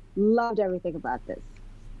 Loved everything about this.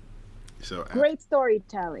 So great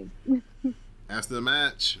storytelling. After the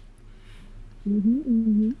match,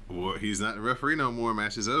 he's not the referee no more.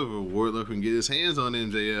 Match is over. Wardlow can get his hands on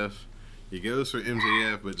MJF. He goes for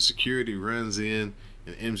MJF, but the security runs in,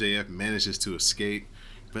 and MJF manages to escape.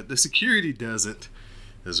 But the security doesn't,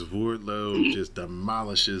 as Wardlow just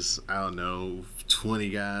demolishes, 20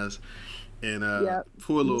 guys. And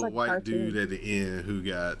poor little white dude at the end who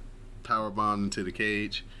got powerbombed into the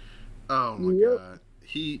cage. Oh my God.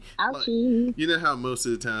 You know how most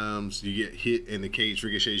of the times you get hit and the cage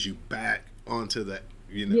ricochets you back onto the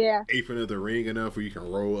apron of the ring enough where you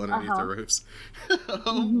can roll underneath the ropes.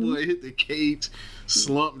 Boy, hit the cage,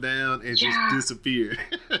 slumped down, and just disappeared.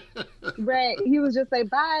 Right. He was just like,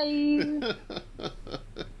 bye.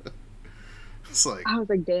 It's like, I was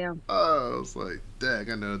like, damn. Oh, I was like,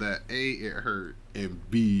 dang, I know that A, it hurt, and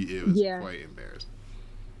B, it was quite embarrassing.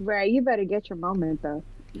 Right, you better get your moment though.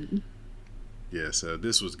 Yeah, so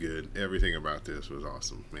this was good. Everything about this was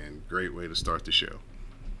awesome, man. Great way to start the show.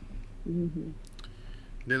 Then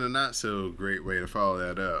a not so great way to follow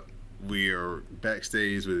that up. We are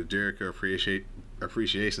backstage with the Jericho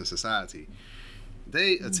Appreciation Society.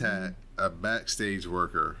 They attack a backstage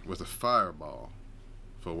worker with a fireball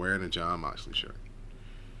for wearing a John Moxley shirt.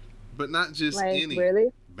 But not just any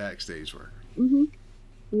backstage worker.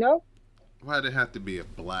 Nope. Why'd it have to be a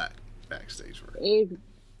black backstage worker?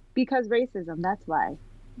 Because racism, that's why.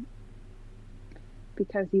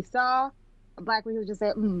 Because he saw a black man who just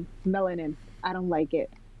said, melanin, I don't like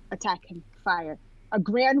it. Attack him, fire. A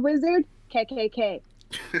grand wizard, KKK.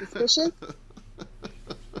 Suspicious?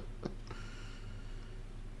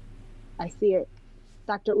 I see it.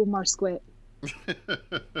 Dr. Umar Squid.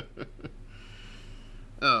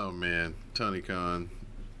 Oh man, Tony Khan.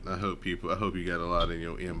 I hope you got a lot in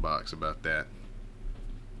your inbox about that.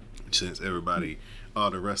 Since everybody,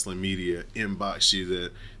 all the wrestling media inboxed you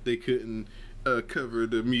that they couldn't cover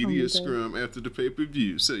the media scrum after the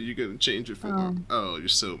pay-per-view, so you're gonna change your form. Oh, you're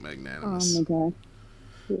so magnanimous. Oh my God.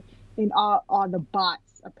 And all the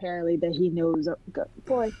bots apparently that he knows.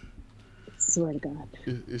 Boy, I swear to God.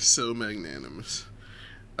 It's so magnanimous.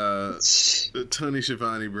 Tony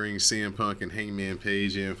Schiavone brings CM Punk and Hangman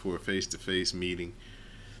Page in for a face-to-face meeting.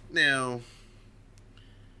 Now,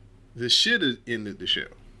 this should have ended the show.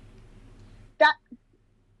 That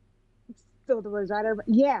still the words right over.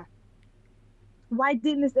 Yeah. Why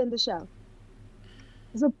didn't this end the show?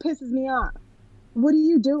 That's what pisses me off. What are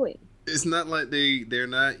you doing? It's not like they're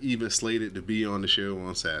not even slated to be on the show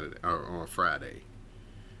on Saturday or on Friday,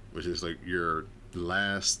 which is like your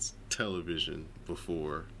last television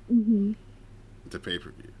before the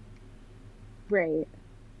pay-per-view. Right.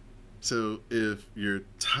 So if your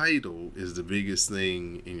title is the biggest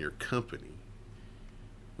thing in your company,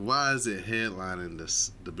 why is it headlining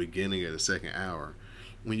the beginning of the second hour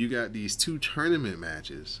when you got these two tournament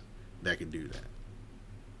matches that can do that?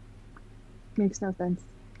 Makes no sense.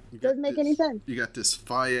 Doesn't make any sense. You got this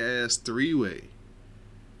fire-ass three-way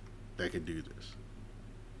that can do this.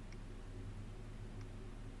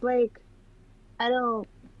 Blake, I don't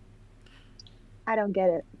get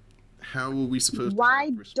it. How are we supposed Why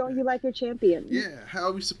to have don't you like your champion? Yeah, how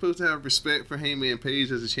are we supposed to have respect for Hangman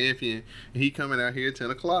Page as a champion and he coming out here at 10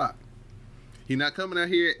 o'clock? He not coming out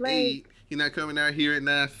here at 8. He not coming out here at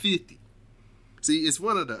 9:50. See, it's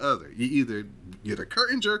one or the other. You're the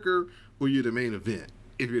curtain jerker or you're the main event.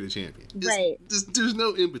 if you're the champion. Right. There's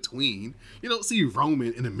no in between. You don't see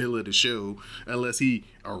Roman in the middle of the show unless he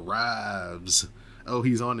arrives. Oh,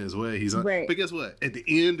 he's on his way. He's on. Right. But guess what? At the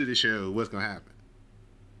end of the show, what's gonna happen?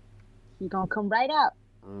 He's gonna come right out.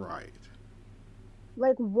 Right.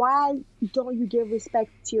 Like, why don't you give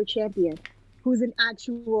respect to your champion, who's an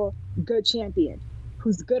actual good champion,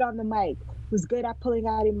 who's good on the mic, who's good at pulling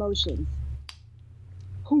out emotions,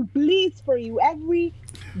 who bleeds for you every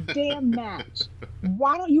damn match?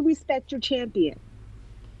 Why don't you respect your champion?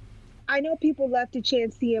 I know people love to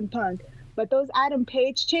chant CM Punk, but those Adam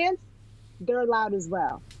Page chants, they're loud as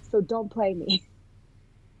well. So don't play me.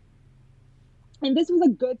 And this was a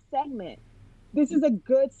good segment. This is a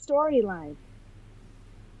good storyline.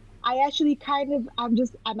 I'm actually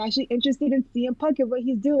interested in CM Punk and what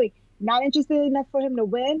he's doing. Not interested enough for him to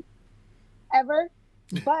win, ever,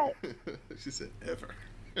 but she said ever.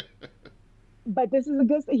 But this is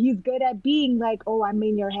he's good at being like, oh, I'm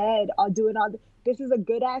in your head. I'll do it all. This is a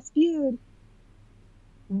good ass feud.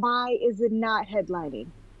 Why is it not headlining?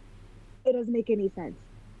 It doesn't make any sense.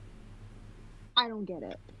 I don't get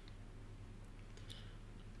it.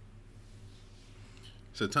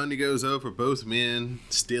 So Tony goes over both men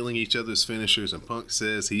stealing each other's finishers, and Punk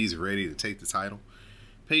says he's ready to take the title.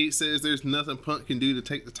 Paige says there's nothing Punk can do to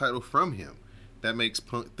take the title from him. That makes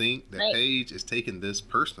Punk think that Right. Paige is taking this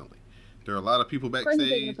personally. There are a lot of people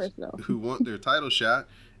backstage who want their title shot,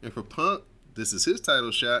 and for Punk, this is his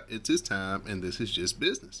title shot, it's his time, and this is just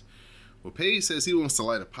business. Well, Paige says he wants to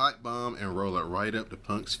light a pipe bomb and roll it right up to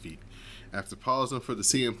Punk's feet. After pausing for the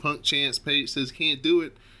CM Punk chants, Paige says he can't do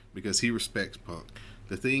it because he respects Punk.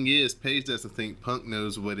 The thing is, Paige doesn't think Punk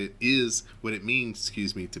knows what it means,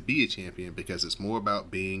 to be a champion, because it's more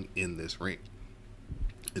about being in this ring.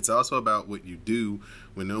 It's also about what you do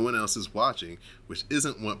when no one else is watching, which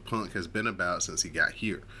isn't what Punk has been about since he got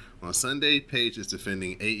here. On Sunday, Paige is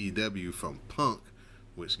defending AEW from Punk,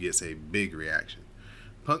 which gets a big reaction.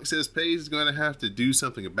 Punk says Paige is going to have to do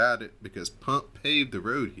something about it because Punk paved the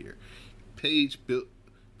road here. Paige built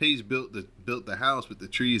the house with the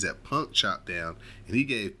trees that Punk chopped down, and he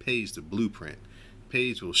gave Paige the blueprint.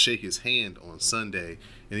 Paige will shake his hand on Sunday,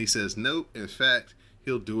 and he says nope, in fact,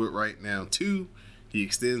 he'll do it right now too. He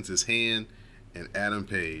extends his hand, and Adam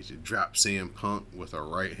Page drops CM Punk with a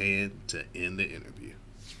right hand to end the interview.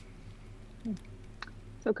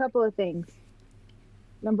 So a couple of things.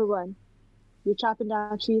 Number one, you're chopping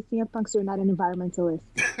down trees. CM Punk's are not an environmentalist.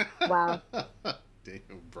 Wow. Damn,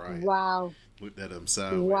 Brian. Wow. Looked at him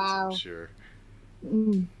sideways, Wow. I'm sure.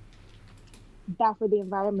 That for the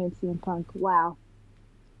environment, CM Punk. Wow.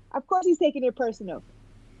 Of course he's taking it personal.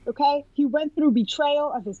 Okay? He went through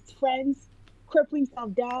betrayal of his friends, crippling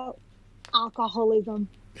self-doubt, alcoholism,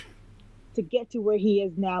 to get to where he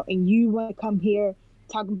is now. And you want to come here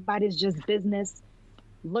talking about it's just business,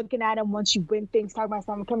 looking at him once you win things, talking about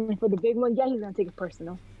someone coming for the big one. Yeah, he's going to take it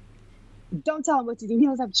personal. Don't tell him what to do. He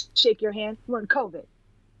doesn't have to shake your hand. We're in COVID.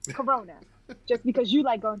 Corona. Just because you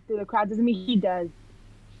like going through the crowd doesn't mean he does.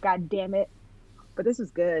 God damn it. But this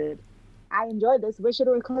was good. I enjoyed this. Wish it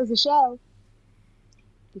would close the show.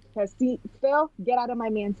 Because, see, Phil, get out of my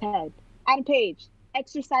man's head. Adam Page,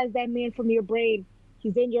 exercise that man from your brain.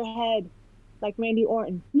 He's in your head like Randy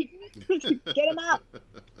Orton. Get him out.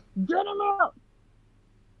 Get him out.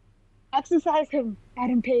 Exercise him,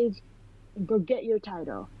 Adam Page, and go get your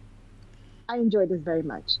title. I enjoyed this very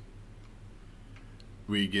much.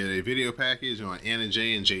 We get a video package on Anna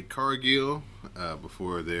Jay and Jade Cargill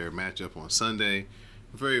before their matchup on Sunday.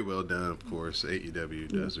 Very well done, of course. AEW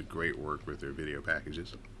does a great work with their video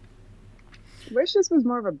packages. Wish this was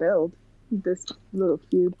more of a build, this little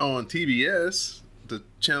feud. On TBS, the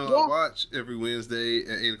channel I watch every Wednesday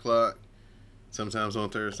at 8 o'clock, sometimes on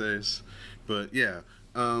Thursdays. But yeah.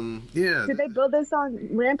 Did they build this on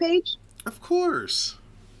Rampage? Of course.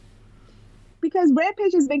 Because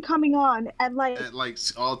Rampage has been coming on at like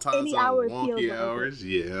all times any on hour wonky hours.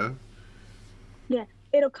 Yeah. Yeah.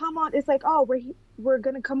 It'll come on. It's like, oh, we're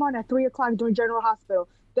gonna come on at 3 o'clock during General Hospital.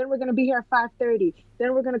 Then we're gonna be here at 5:30.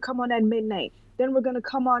 Then we're gonna come on at midnight. Then we're gonna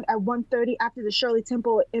come on at 1:30 after the Shirley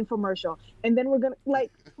Temple infomercial. And then we're gonna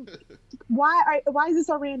why is this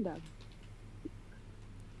so random?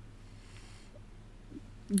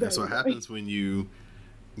 That's what happens when you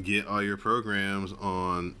get all your programs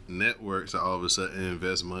on networks that all of a sudden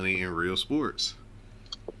invest money in real sports.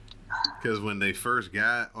 Because when they first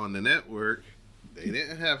got on the network, they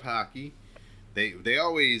didn't have hockey. They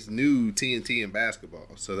always knew TNT and basketball,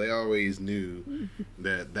 so they always knew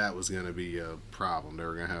that was going to be a problem. They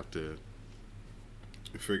were going to have to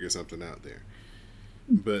figure something out there.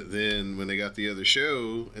 But then when they got the other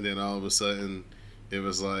show, and then all of a sudden it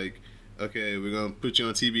was like, okay, we're gonna put you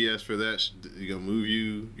on TBS for that. You're gonna move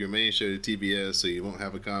your main show to TBS, so you won't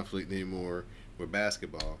have a conflict anymore with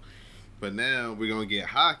basketball. But now we're gonna get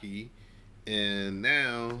hockey, and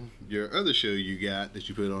now your other show you got that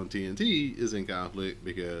you put on TNT is in conflict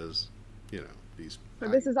because these. So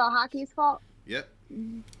this is all hockey's fault. Yep.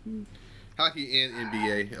 Hockey and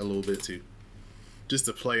NBA a little bit too. Just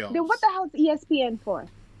the playoffs. Then what the hell is ESPN for?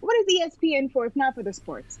 What is ESPN for if not for the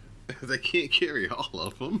sports? They can't carry all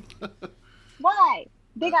of them. Why?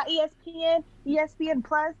 They got ESPN, ESPN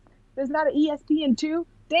Plus. There's not an ESPN 2.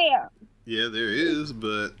 Damn. Yeah, there is,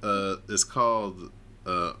 but it's called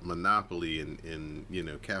monopoly in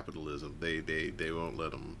capitalism. They won't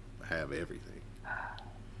let them have everything.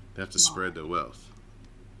 They have to spread their wealth.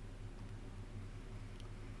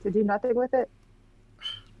 To do nothing with it?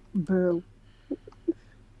 Boo.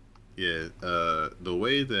 Yeah, the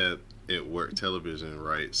way that television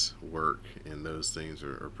rights work and those things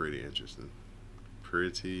are pretty interesting.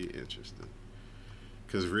 Pretty interesting.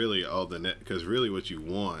 Because really, what you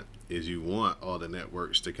want is all the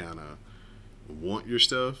networks to kind of want your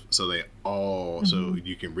stuff, so they all so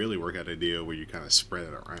you can really work out a deal where you kind of spread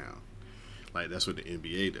it around. Like that's what the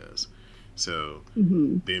NBA does. So the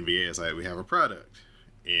NBA is like, we have a product,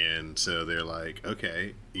 and so they're like,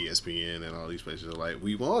 okay, ESPN and all these places are like,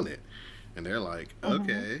 we want it, and they're like,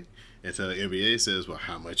 okay, and so the NBA says, well,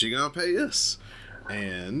 how much you gonna pay us?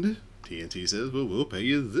 And TNT says, well, we'll pay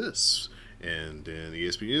you this. And then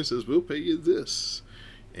ESPN says, we'll pay you this.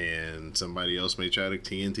 And somebody else may try to,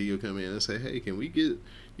 TNT will come in and say, hey, can we get,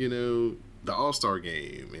 the All-Star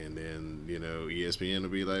game? And then, ESPN will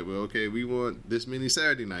be like, well, okay, we want this many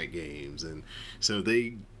Saturday night games. And so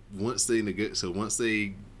once they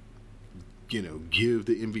give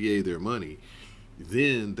the NBA their money,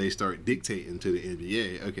 then they start dictating to the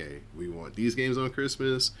NBA, okay, we want these games on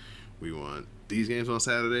Christmas, we want these games on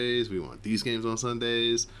Saturdays, we want these games on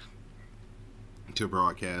Sundays to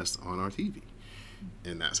broadcast on our TV.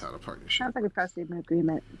 And that's how the partnership. Sounds like a precedent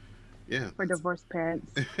agreement. Yeah. For divorced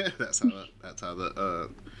parents. that's how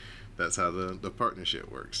the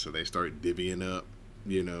partnership works. So they start divvying up,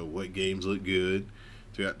 what games look good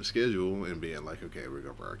throughout the schedule and being like, okay, we're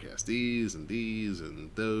gonna broadcast these and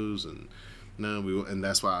those and no, we won't. And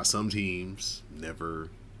that's why some teams never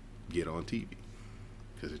get on TV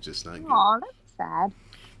because it's just not good. Aw, that's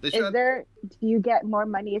sad. Do you get more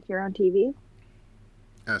money if you're on TV?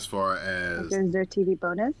 As far as is there TV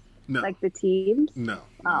bonus? No, like the teams? No.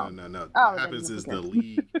 Oh. What happens is the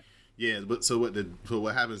league. Yeah, but so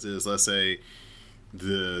what happens is, let's say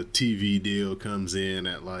the TV deal comes in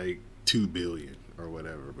at like $2 billion or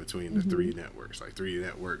whatever between the three networks. Like three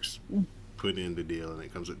networks put in the deal, and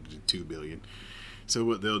it comes up to $2 billion. So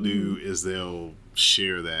what they'll do is they'll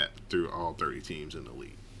share that through all 30 teams in the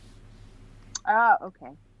league. Oh,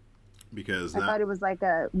 okay. Because I thought it was like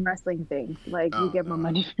a wrestling thing. Like you get more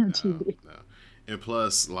money from TV. No. And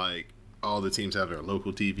plus, like, all the teams have their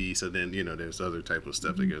local TV, so then, there's other type of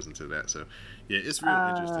stuff that goes into that. So, yeah, it's real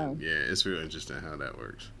interesting. Yeah, it's real interesting how that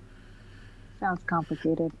works. Sounds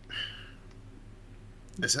complicated.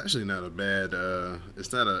 It's actually not a bad,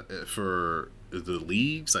 it's not for the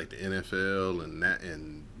leagues, like the NFL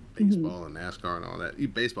and baseball and NASCAR and all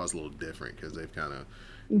that. Baseball's a little different because they've kind of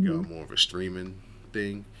got more of a streaming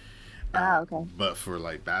thing. Okay. But for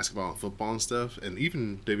like basketball and football and stuff, and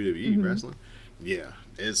even WWE wrestling, yeah,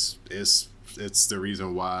 it's the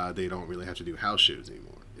reason why they don't really have to do house shows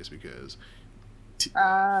anymore. It's because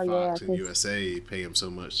Fox and USA pay them so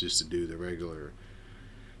much just to do the regular,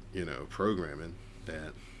 programming.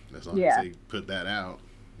 That as long as they put that out,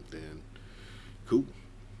 then cool.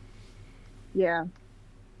 Yeah.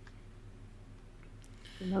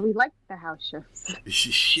 We like the house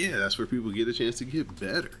shows. Yeah, that's where people get a chance to get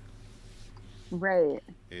better. Right.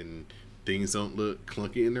 And things don't look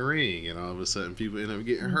clunky in the ring, and all of a sudden people end up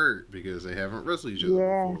getting hurt because they haven't wrestled each other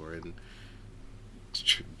before and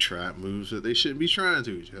try moves that they shouldn't be trying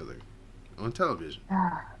to each other on television.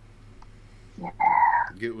 Yeah.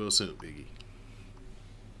 Get well soon, Biggie.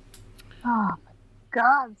 Oh my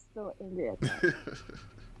God, I'm so angry at that.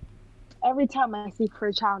 Every time I see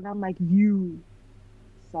Pritchard, I'm like, you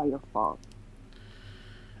saw your fault.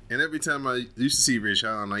 And every time I used to see Rich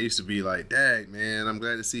Holland, I used to be like, "Dag, man, I'm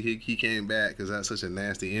glad to see he came back because that's such a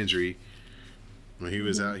nasty injury when he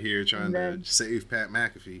was out here trying to save Pat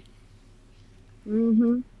McAfee."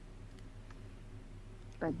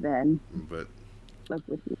 But look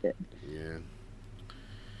what he did. Yeah.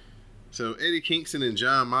 So Eddie Kingston and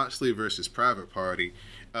Jon Moxley versus Private Party.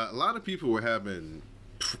 A lot of people were having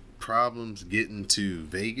problems getting to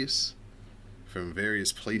Vegas from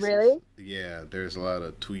various places. Really? Yeah, there's a lot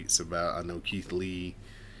of tweets about, I know Keith Lee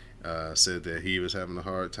said that he was having a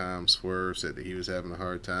hard time. Swerve said that he was having a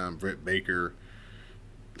hard time. Britt Baker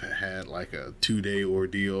had like a 2-day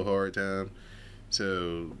ordeal, hard time.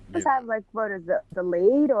 So Just have like what is it,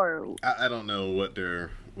 delayed or? I don't know what their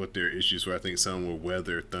issues were. I think some were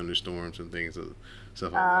weather, thunderstorms, and things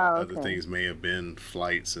stuff like that. Okay. Other things may have been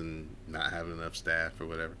flights and not having enough staff or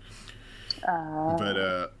whatever.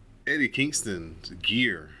 But Eddie Kingston's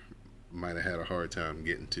gear might have had a hard time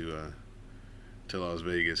getting to Las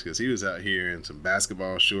Vegas because he was out here in some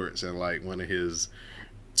basketball shorts and like one of his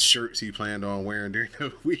shirts he planned on wearing during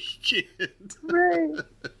the weekend. Right.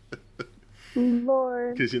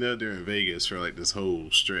 Lord. Because they're in Vegas for like this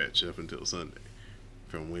whole stretch up until Sunday,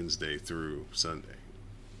 from Wednesday through Sunday.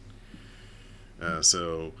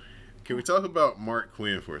 So, can we talk about Mark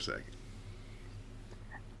Quinn for a second?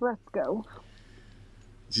 Let's go.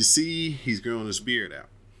 Did you see he's growing his beard out?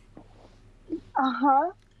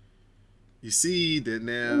 You see that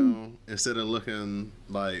now, instead of looking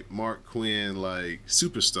like Mark Quinn, like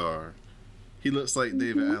superstar, he looks like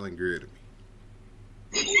David Allen Greer to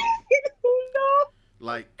me. No.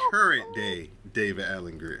 Like current day David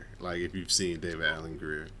Allen Greer. Like if you've seen David Allen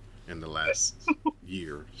Greer in the last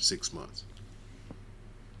year, 6 months.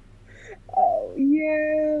 Oh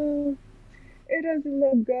yeah. It doesn't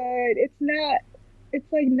look good. It's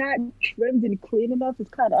like not trimmed and clean enough. It's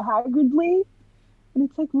kind of haggardly. And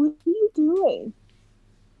it's like, what are you doing?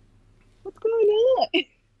 What's going on?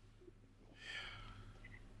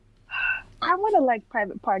 I want to like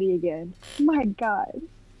Private Party again. My God.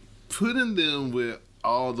 Putting them with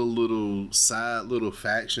all the little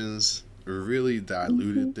factions really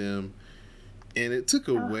diluted them, and it took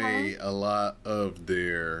away a lot of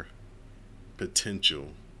their potential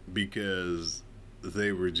because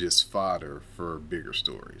they were just fodder for bigger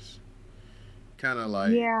stories. Kind of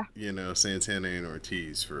like, Santana and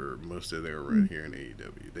Ortiz for most of their run here in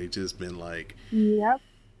AEW. They just been like,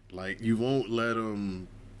 like you won't let them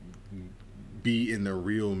be in the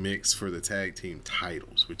real mix for the tag team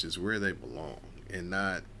titles, which is where they belong, and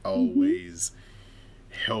not always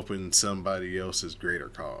helping somebody else's greater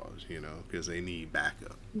cause, because they need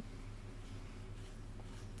backup.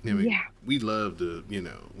 We love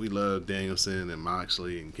we love Danielson and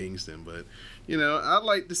Moxley and Kingston, but I'd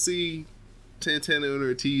like to see Santana and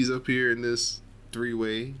Ortiz up here in this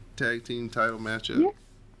 3-way tag team title matchup.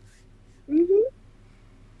 Yeah.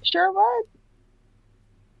 Sure would.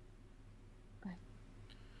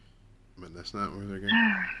 But that's not where they're going.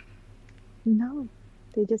 No,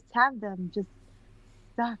 they just have them just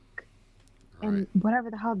stuck in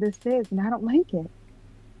whatever the hell this is, and I don't like it.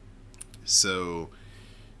 So,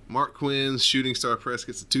 Mark Quinn's shooting star press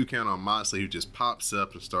gets a 2 count on Moxley, who just pops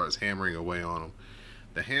up and starts hammering away on him.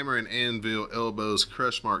 The hammer and anvil elbows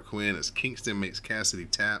crush Mark Quinn as Kingston makes Cassidy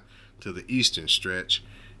tap to the eastern stretch,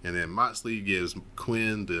 and then Moxley gives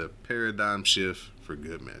Quinn the paradigm shift for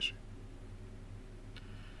good measure.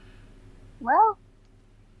 Well,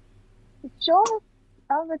 sure.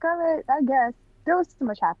 I was like, all right, I guess. There was too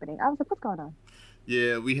much happening. I was like, what's going on?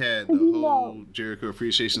 Yeah, we had the whole Jericho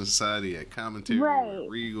Appreciation Society at commentary,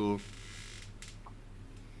 Regal.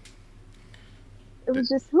 It was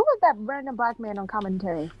just, who was that random black man on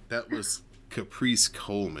commentary? That was Caprice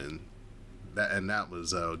Coleman. That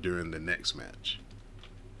was during the next match.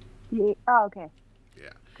 Yeah. Oh, okay.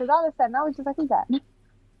 Yeah. Because all of a sudden, I was just like, who's that?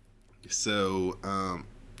 So,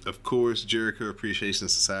 of course, Jericho Appreciation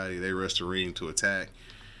Society, they rush the ring to attack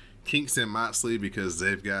Kingston and Moxley because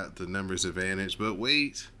they've got the numbers advantage. But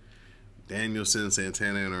wait, Danielson,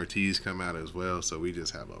 Santana, and Ortiz come out as well. So we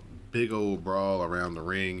just have a big old brawl around the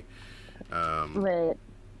ring.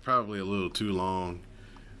 Probably a little too long.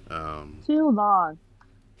 Too long.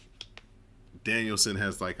 Danielson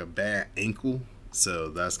has like a bad ankle. So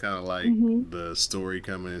that's kind of like the story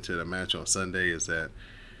coming into the match on Sunday is that,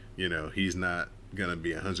 he's not going to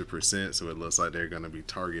be 100%, so it looks like they're going to be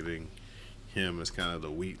targeting him as kind of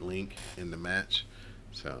the weak link in the match.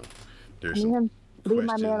 So there's some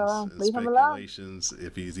questions and speculations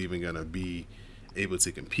if he's even going to be able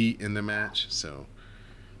to compete in the match. So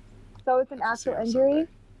it's an actual injury?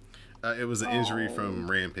 It was an injury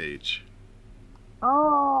from Rampage.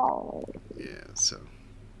 Oh. Yeah, so.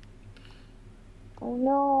 Oh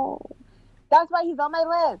no. That's why he's on my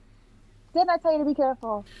list. Didn't I tell you to be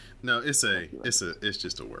careful? No, it's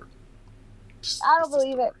just a work. I don't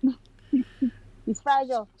believe it. He's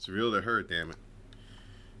fragile. It's real to her, damn it.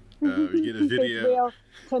 You get a video. It's real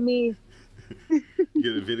to me. You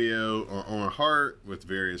get a video on Hart with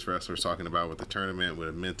various wrestlers talking about what the tournament would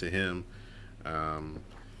have meant to him.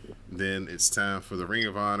 Then it's time for the Ring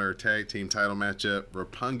of Honor tag team title matchup.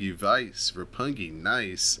 Roppongi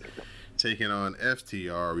Nice Taking on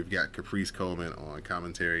FTR, we've got Caprice Coleman on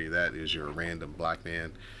commentary. That is your random black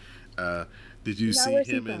man. Did you see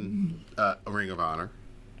him in Ring of Honor?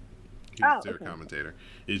 He's their commentator.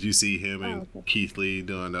 Did you see him and Keith Lee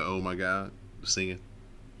doing the "Oh My God" singing?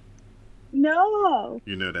 No.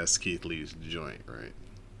 You know that's Keith Lee's joint, right?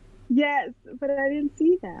 Yes, but I didn't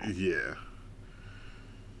see that. Yeah.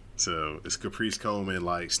 So it's Caprice Coleman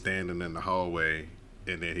like standing in the hallway,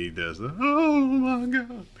 and then he does the "Oh my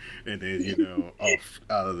God," and then off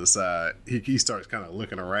out of the side, he starts kind of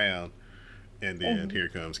looking around, and then here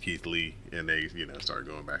comes Keith Lee, and they start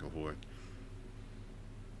going back and forth.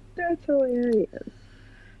 That's hilarious.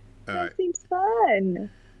 That seems fun.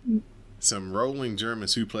 Some rolling German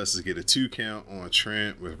suplexes get a 2 count on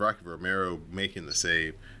Trent, with Rocky Romero making the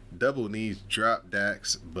save. Double knees drop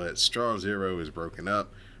Dax, but Strong Zero is broken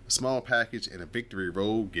up. A small package and a victory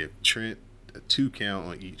roll give Trent a 2 count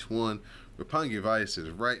on each one. Roppongi Vice is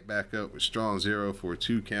right back up with Strong Zero for a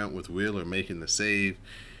 2 count, with Wheeler making the save.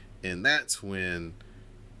 And that's when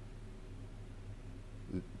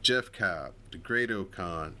Jeff Cobb, the Great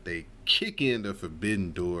O'Khan, they kick in the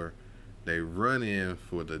Forbidden Door. They run in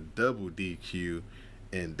for the double DQ,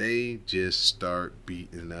 and they just start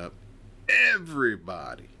beating up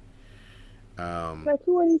everybody. Like,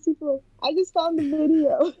 who are these people? I just found the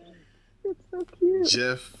video. It's so cute.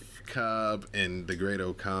 Jeff Cobb and the Great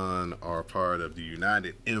O'Khan are part of the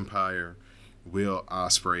United Empire, Will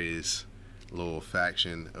Ospreay's little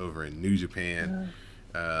faction over in New Japan.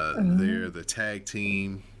 They're the tag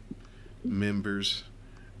team members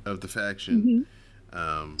of the faction.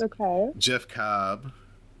 Jeff Cobb,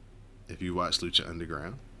 if you watch Lucha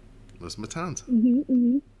Underground, was Matanza.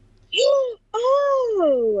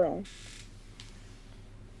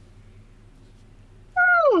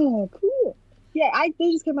 Oh, cool. Yeah,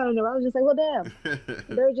 they just came out of nowhere. I was just like, well, damn.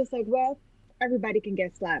 They were just like, well, everybody can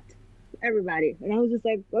get slapped. Everybody. And I was just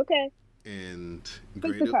like, okay. And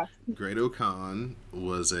Great O'Khan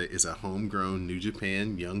is a homegrown New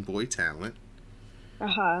Japan young boy talent.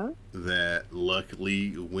 That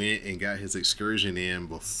luckily went and got his excursion in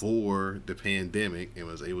before the pandemic and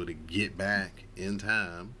was able to get back in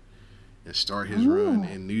time and start his run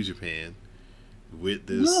in New Japan with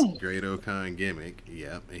this Great O'Khan gimmick.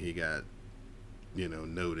 Yep, and he got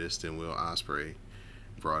noticed, and Will Ospreay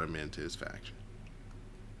brought him into his faction.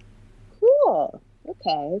 Cool.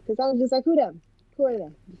 Okay, because I was just like, who them? Who are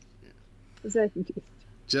them? Yeah. I was very confused.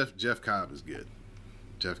 Jeff Cobb is good.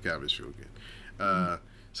 Jeff Cobb is real good.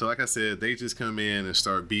 So like I said, they just come in and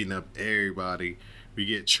start beating up everybody. We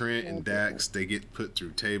get Trent and Dax. They get put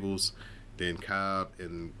through tables. Then Cobb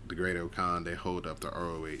and the Great O'Khan, they hold up the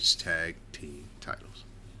ROH tag team titles.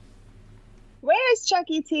 Where is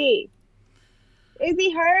Chucky T? Is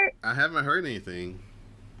he hurt? I haven't heard anything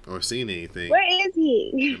or seen anything. Where is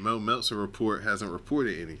he? The Mo Meltzer report hasn't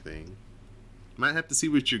reported anything. Might have to see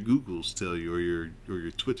what your Googles tell you, or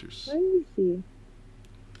your Twitters. Where is he?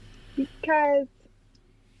 Because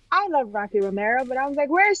I love Rocky Romero, but I was like,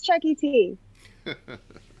 where's Chucky T?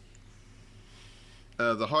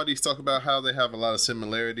 The Hardys talk about how they have a lot of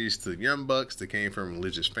similarities to the Young Bucks. They came from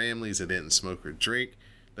religious families and didn't smoke or drink.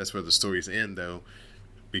 That's where the stories end, though,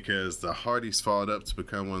 because the Hardys fought up to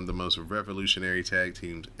become one of the most revolutionary tag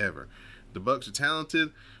teams ever. The Bucks are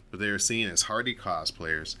talented, but they are seen as Hardy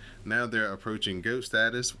cosplayers. Now they're approaching GOAT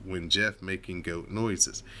status when Jeff making GOAT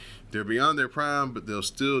noises. They're beyond their prime, but they'll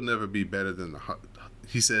still never be better than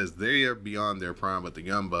he says they are beyond their prime, but the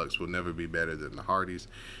Young Bucks will never be better than the Hardys.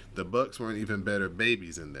 The Bucks weren't even better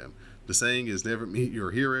babies than them. The saying is never meet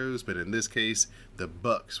your heroes, but in this case, the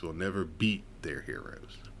Bucks will never beat their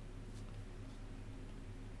heroes.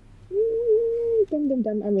 Dum dum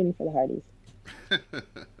dum. I'm waiting for the Hardys.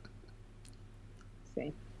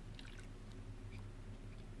 Same.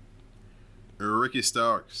 Ricky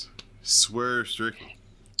Starks, Swerve Strickland,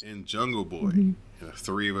 and Jungle Boy in a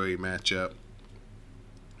 3-way matchup.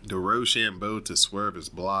 The Rochambeau to Swerve is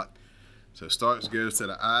blocked, so Starks goes to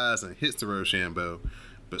the eyes and hits the Rochambeau,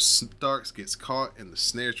 but Starks gets caught in the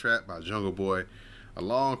snare trap by Jungle Boy. A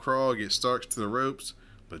long crawl gets Starks to the ropes,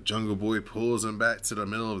 but Jungle Boy pulls him back to the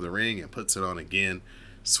middle of the ring and puts it on again.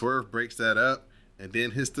 Swerve breaks that up and then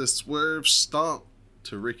hits the Swerve Stomp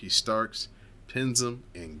to Ricky Starks, pins him,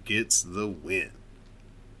 and gets the win.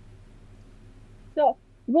 So,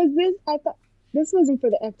 was this, I thought, this wasn't for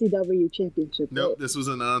the FTW Championship, Nope, right? this was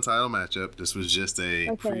a non-title matchup. This was just a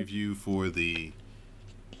preview for the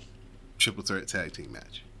Triple Threat Tag Team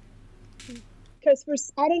match.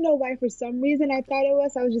 Because I don't know why, for some reason I thought it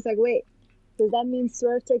was. I was just like, wait, does that mean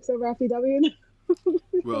Swerve takes over FTW now?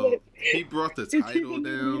 Well, he brought the title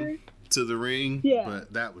down to the ring,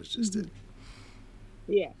 but that was just it.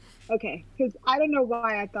 Yeah. Okay. Because I don't know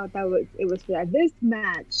why I thought it was for that. This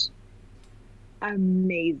match,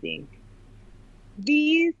 amazing.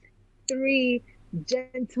 These three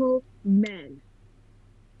gentlemen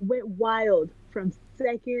went wild from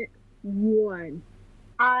second one.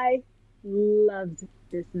 I loved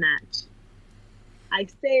this match. I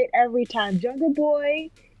say it every time. Jungle Boy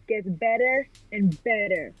gets better and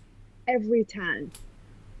better every time.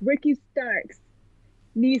 Ricky Starks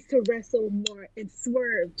needs to wrestle more and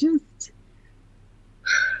swerve. Just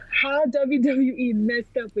how WWE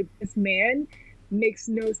messed up with this man makes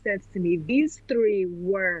no sense to me. These three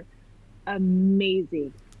were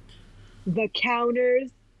amazing. The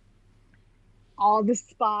counters, all the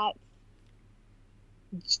spots,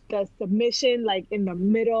 the submission like in the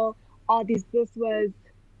middle, all these. This was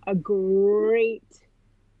a great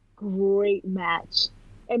match.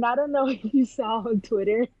 And I don't know if you saw on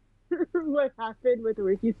Twitter what happened with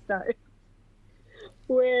Ricky Starks,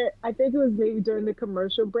 where I think it was maybe during the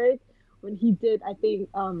commercial break when he did, I think,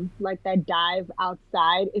 like that dive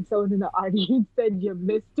outside, and someone in the audience said, "You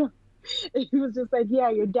missed him." And he was just like, "Yeah,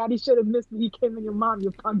 your daddy should have missed me. He came in your mom,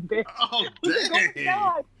 you punk bitch." Oh, I was like, "Oh my dang.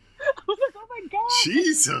 god!" I was like, "Oh my god,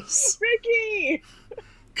 Jesus. Ricky!"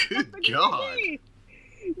 Good Like, God. Ricky!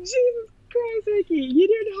 Jesus Christ, Ricky! You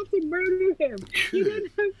didn't have to murder him. You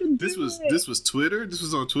didn't have to do This was Twitter? This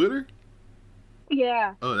was on Twitter?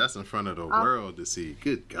 Yeah. Oh, that's in front of the world to see.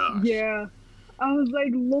 Good gosh. Yeah. I was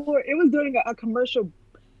like, Lord, it was during a commercial.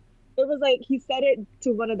 It was like he said it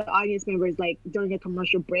to one of the audience members, like during a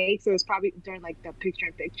commercial break. So it was probably during like the picture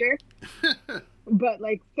in picture. But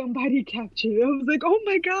like somebody captured it. I was like, oh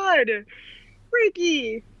my God,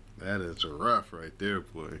 Ricky. That is rough right there,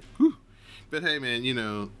 boy. Whew. But hey, man, you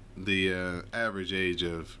know, the average age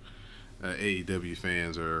of AEW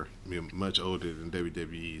fans are much older than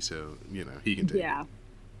WWE, so, you know, he can take Yeah.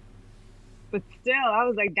 But still, I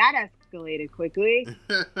was like, that escalated quickly.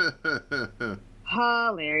 it.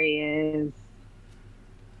 Hilarious.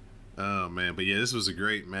 Oh, man. But yeah, this was a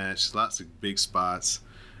great match. Lots of big spots.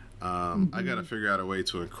 I got to figure out a way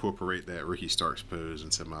to incorporate that Ricky Starks pose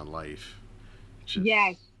into my life.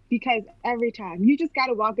 Yes, because every time you just got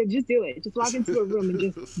to walk in, just do it. Just walk into a room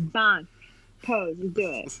and just bang, pose, and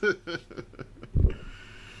do it.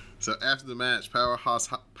 So after the match, Powerhouse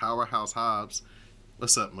Hobbs,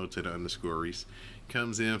 what's up, Mo to the _ Reese,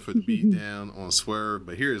 comes in for the beatdown on Swerve,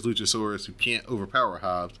 but here is Luchasaurus, who can't overpower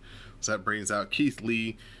Hobbs, so that brings out Keith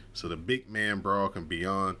Lee, so the big man brawl can be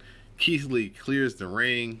on. Keith Lee clears the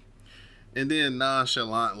ring, and then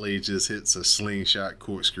nonchalantly just hits a slingshot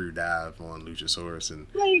corkscrew dive on Luchasaurus, and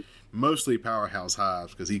mostly Powerhouse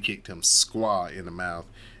Hobbs, because he kicked him squaw in the mouth,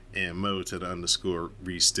 and Mo to the _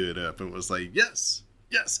 Reese stood up and was like, yes,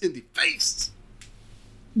 in the face.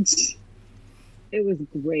 It was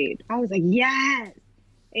great. I was like, yes.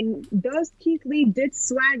 And those Keith Lee did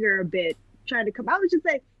swagger a bit, trying to come. I was just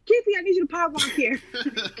like, Keith Lee, I need you to power walk here.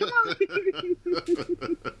 Come on.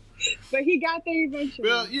 But he got there eventually.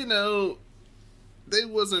 Well, you know, they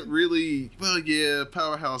wasn't really. Well, yeah,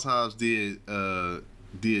 Powerhouse Hobbs did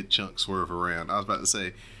chunk Swerve around. I was about to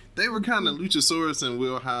say they were kind of Luchasaurus and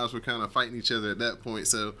Will Hobbs were kind of fighting each other at that point,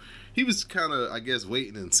 so he was kind of, I guess,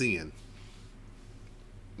 waiting and seeing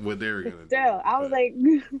what they were gonna do. Still, I was like,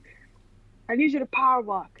 I need you to power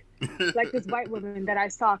walk, like this white woman that I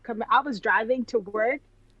saw coming. I was driving to work.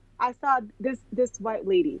 I saw this white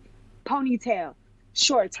lady, ponytail,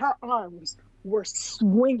 shorts. Her arms were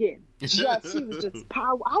swinging. She was just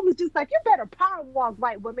power. I was just like, you better power walk,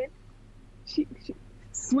 white woman. She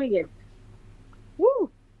swinging.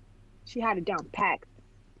 Woo! She had it down packed.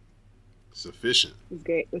 Sufficient. It was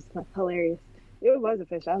great. It was hilarious. It was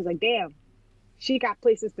official. I was like, damn, she got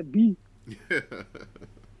places to be.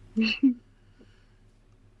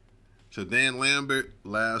 So Dan Lambert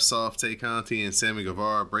laughs off Tay Conti and Sammy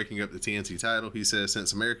Guevara breaking up the TNT title. He says,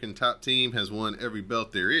 since American Top Team has won every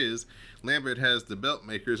belt there is, Lambert has the belt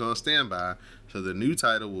makers on standby, so the new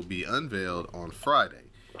title will be unveiled on Friday.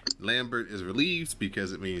 Lambert is relieved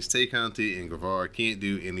because it means Tay Conti and Guevara can't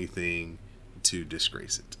do anything to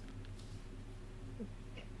disgrace it.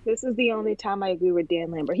 This is the only time I agree with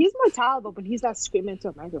Dan Lambert. He's more tolerable when he's not screaming into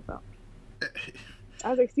a microphone. I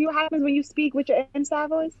was like, see what happens when you speak with your inside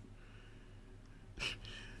voice?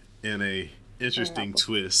 In a interesting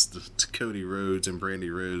twist, Cody Rhodes and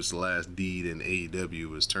Brandy Rhodes' last deed in AEW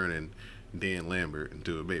was turning Dan Lambert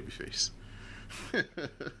into a babyface. It's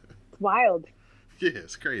wild. Yeah,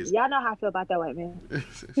 it's crazy. Y'all know how I feel about that white man.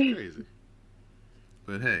 It's crazy.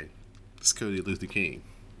 But hey, it's Cody Luther King.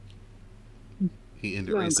 He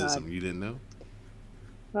ended racism. God. You didn't know?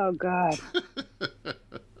 Oh, God.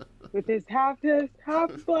 with his half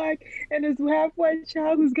black and his half white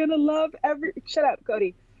child who's gonna love every. Shut up,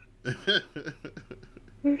 Cody.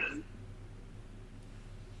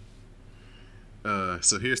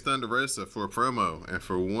 So here's Thunder Rosa for a promo, and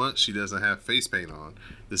for once she doesn't have face paint on.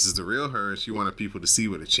 This is the real her, and she wanted people to see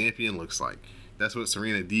what a champion looks like. That's what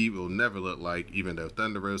Serena Deeb will never look like, even though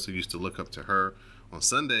Thunder Rosa used to look up to her. On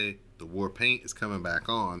Sunday, the war paint is coming back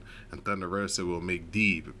on, and Thunder Rosa will make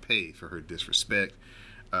Deeb pay for her disrespect.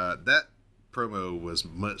 That promo was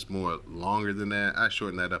much more longer than that. I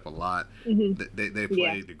shortened that up a lot. Mm-hmm. They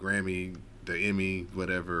played the Grammy, the Emmy,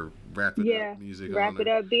 whatever, wrap it up music. Wrap it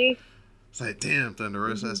up, B. It's like, damn, Thunder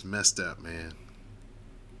Rosa, that's messed up, man.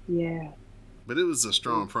 Yeah. But it was a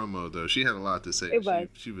strong promo, though. She had a lot to say. It was.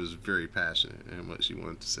 She was very passionate in what she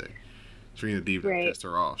wanted to say. Serena Deeb pissed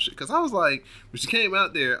her off. Because I was like, when she came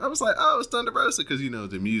out there, I was like, oh, it's Thunder Rosa, because, you know,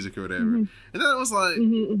 the music or whatever. And then I was like,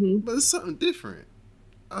 but it's something different.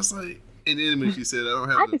 I was like, and then when she said, I don't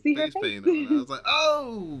have the face paint on, I was like,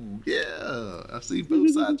 oh, yeah, I see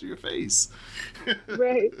both sides of your face.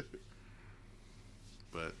 Right.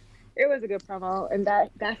 But it was a good promo, and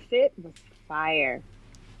that fit was fire.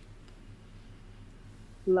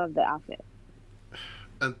 Love the outfit.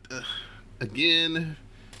 Again,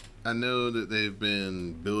 I know that they've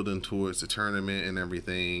been building towards the tournament and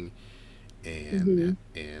everything, and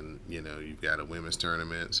you know, you've got a women's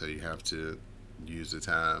tournament, so you have to use the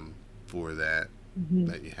time for that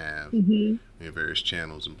that you have in various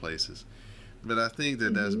channels and places. But I think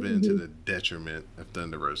that that's been to the detriment of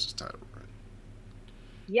Thunder Rosa's title run.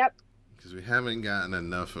 Yep. Because we haven't gotten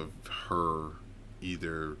enough of her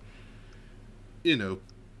either, you know,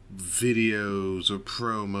 videos or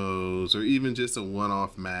promos or even just a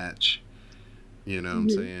one-off match. You know what I'm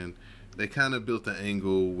saying? They kind of built the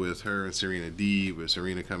angle with her and Serena Deeb, with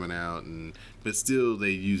Serena coming out, but still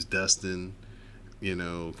they use Dustin, you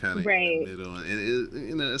know, kind of in the middle. And it,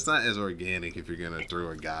 you know, it's not as organic if you're going to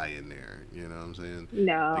throw a guy in there. You know what I'm saying?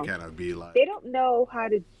 No. They kind of be like... They don't know how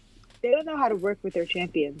to work with their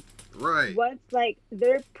champions. Right. Once, like,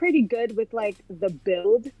 they're pretty good with, like, the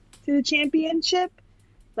build to the championship.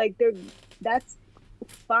 Like, that's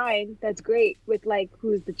fine. That's great with, like,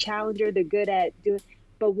 who's the challenger. They're good at doing...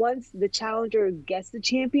 But once the challenger gets the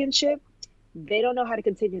championship, they don't know how to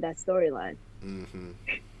continue that storyline.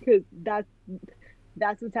 Because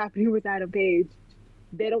that's what's happening with Adam Page.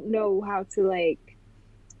 They don't know how to, like...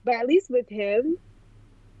 But at least with him,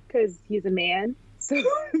 because he's a man, so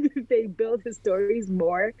they build his stories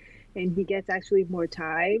more, and he gets actually more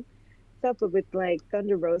time. Stuff, but with, like,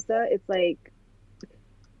 Thunder Rosa, it's like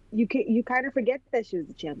you kind of forget that she was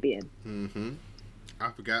the champion.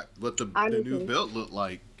 I forgot what the new belt looked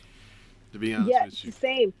like, to be honest with you.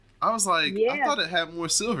 Same. I was like, I thought it had more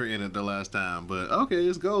silver in it the last time, but okay,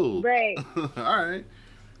 it's gold. Right. All right.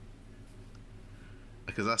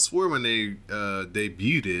 Because I swore when they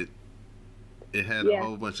debuted it, it had a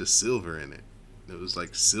whole bunch of silver in it. It was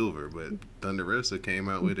like silver, but Thunder Rosa came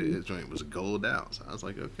out with it. His joint was gold out. So I was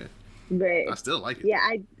like, okay. Right. I still like it.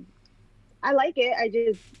 Yeah, I like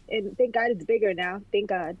it. And thank God it's bigger now. Thank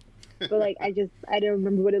God. But like, I don't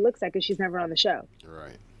remember what it looks like because she's never on the show.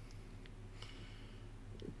 Right.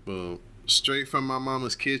 Well, straight from my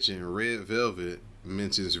mama's kitchen, Red Velvet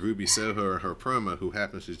mentions Ruby Soho in her promo, who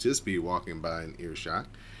happens to just be walking by in earshot.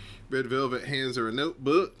 Red Velvet hands her a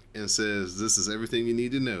notebook and says, "This is everything you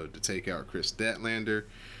need to know to take out Chris Statlander."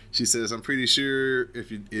 She says, "I'm pretty sure if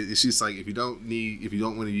you don't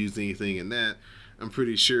want to use anything in that, I'm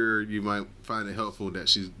pretty sure you might find it helpful that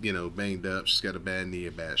she's, you know, banged up. She's got a bad knee,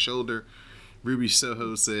 a bad shoulder." Ruby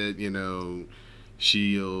Soho said, you know,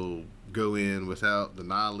 she'll go in without the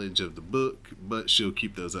knowledge of the book, but she'll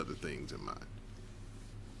keep those other things in mind.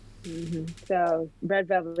 So Red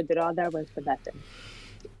Velvet did all that work for nothing.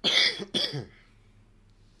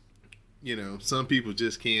 You know, some people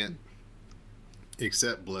just can't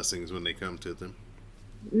accept blessings when they come to them.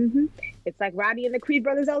 It's like Roddy and the Creed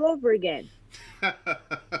brothers all over again.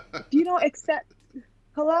 If you don't accept,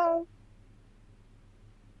 hello?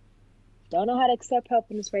 Don't know how to accept help,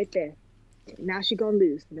 and it's right there. Now she gonna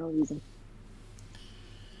lose for no reason.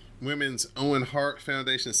 Women's Owen Hart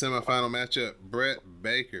Foundation semifinal matchup: Brett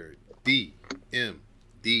Baker,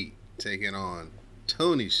 DMD, taking on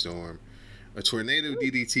Tony Storm. A tornado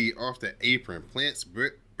DDT off the apron plants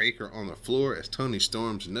Brett Baker on the floor as Tony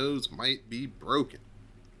Storm's nose might be broken.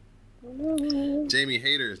 Jamie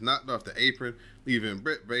Hayter is knocked off the apron, leaving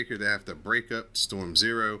Britt Baker to have to break up Storm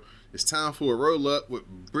Zero. It's time for a roll-up with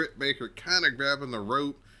Britt Baker kind of grabbing the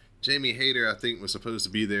rope. Jamie Hayter, I think, was supposed to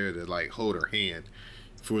be there to, like, hold her hand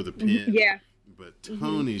for the pin. Yeah. But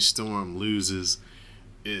Tony Storm loses.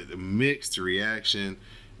 Mixed reaction.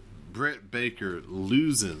 Brett Baker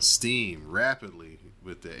losing steam rapidly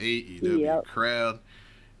with the AEW crowd,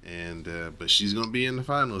 and but she's gonna be in the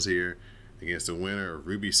finals here against the winner of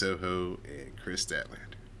Ruby Soho and Chris Statlander.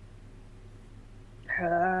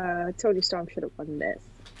 Tony Storm should have won this.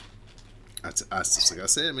 Like I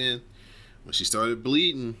said, man, when she started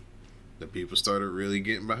bleeding, the people started really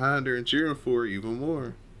getting behind her and cheering for her even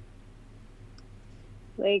more.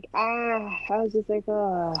 Like, I was just like,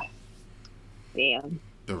 oh, damn.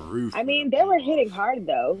 The roof. I mean, they were hitting hard,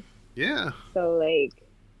 though. Yeah. So, like...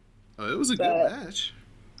 Oh, it was a good match.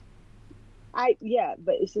 But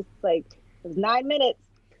it's just, like, it was 9 minutes.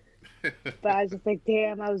 But I was just like,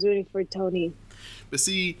 damn, I was rooting for Tony. But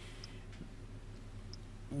see,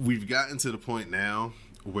 we've gotten to the point now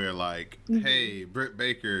where, like, hey, Britt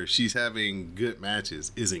Baker, she's having good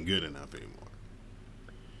matches, isn't good enough anymore.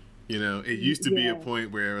 You know, it used to be a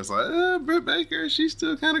point where it was like, Britt Baker, she's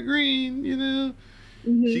still kind of green, you know.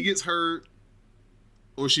 She gets hurt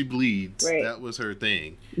or she bleeds. Right. That was her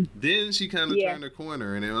thing. Then she kind of turned a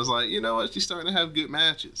corner and it was like, you know what, she's starting to have good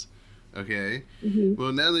matches. Okay?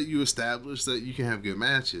 Well, now that you established that you can have good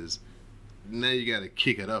matches, now you got to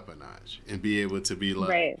kick it up a notch and be able to be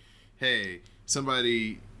like, hey,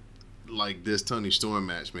 somebody like this Tony Storm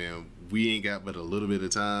match, man, we ain't got but a little bit of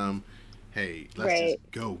time. Hey, let's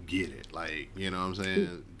just go get it. Like, you know what I'm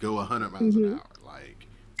saying? Go 100 miles an hour. Like,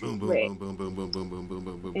 boom, boom, boom, boom, boom, boom, boom, boom, boom,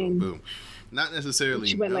 boom, boom, boom, boom. Not necessarily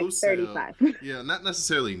she went like 35. Yeah, not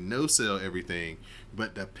necessarily no sell everything,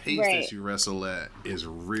 but the pace that you wrestle at is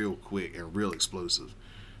real quick and real explosive.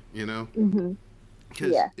 You know?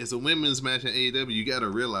 Because it's a women's match in AEW, you got to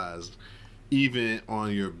realize, even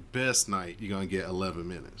on your best night, you're going to get 11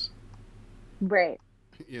 minutes. Right.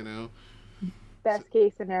 You know? Best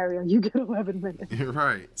case scenario, you get 11 minutes.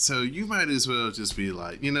 Right. So you might as well just be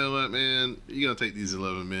like, you know what, man? You're going to take these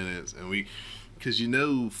 11 minutes, and because you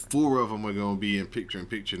know 4 of them are going to be in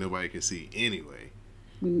picture nobody can see anyway.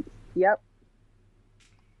 Yep.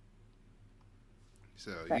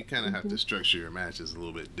 So you kind of have to structure your matches a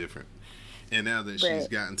little bit different. And now that she's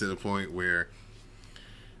gotten to the point where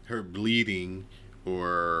her bleeding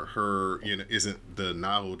or her, you know, isn't the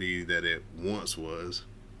novelty that it once was,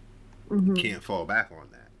 you can't fall back on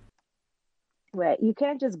that. Right. You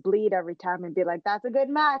can't just bleed every time and be like, that's a good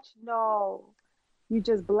match. No. You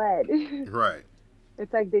just bled. Right.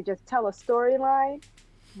 It's like they just tell a storyline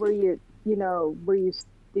where did you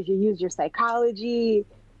use your psychology?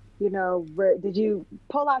 You know, did you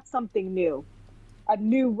pull out something new? A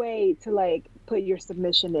new way to, like, put your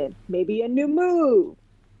submission in. Maybe a new move.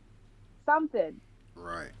 Something.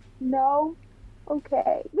 Right. No?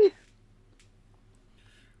 Okay.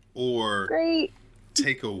 Or great.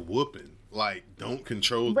 Take a whooping. Like, don't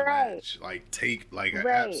control the match. Like, take, like, an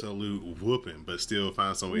absolute whooping, but still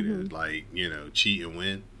find some way to, like, you know, cheat and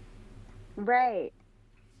win. Right.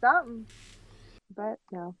 Something. But,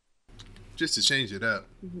 no. Just to change it up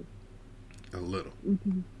a little.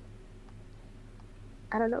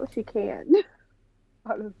 I don't know if she can,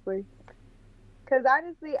 honestly. Because,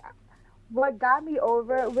 honestly, what got me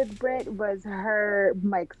over with Britt was her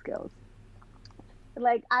mic skills.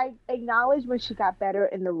 Like, I acknowledge when she got better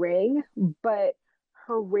in the ring, but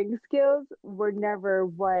her ring skills were never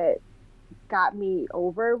what got me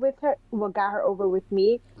over with her, what got her over with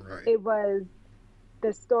me. Right. It was the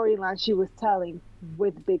storyline she was telling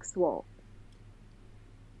with Big Swole.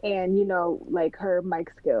 And, you know, like, her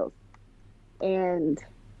mic skills. And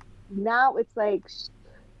now it's like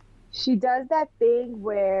she does that thing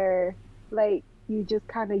where, like, you just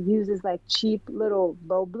kind of uses, like, cheap little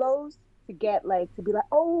low blows to get, like, to be like,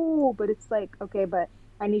 oh, but it's like, okay, but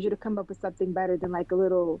I need you to come up with something better than, like, a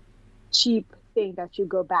little cheap thing that you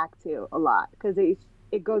go back to a lot. Because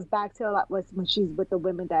it goes back to a lot when she's with the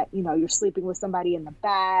women that, you know, you're sleeping with somebody in the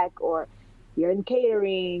back, or you're in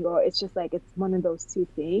catering, or it's just like, it's one of those two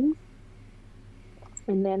things.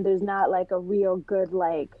 And then there's not, like, a real good,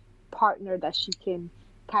 like, partner that she can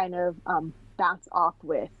kind of bounce off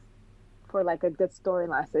with for, like, a good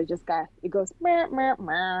storyline. So it goes meh, meh,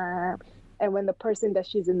 meh. And when the person that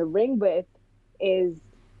she's in the ring with is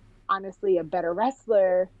honestly a better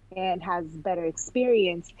wrestler and has better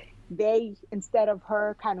experience, they, instead of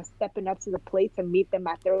her kind of stepping up to the plate to meet them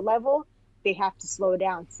at their level, they have to slow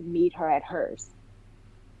down to meet her at hers.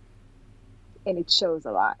 And it shows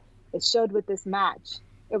a lot. It showed with this match.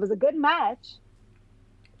 It was a good match,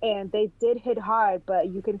 and they did hit hard,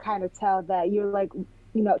 but you can kind of tell that you're like,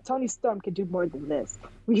 you know, Toni Storm could do more than this.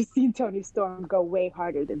 We've seen Toni Storm go way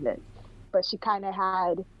harder than this. But she kind of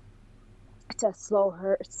had to slow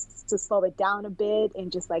it down a bit and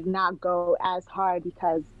just, like, not go as hard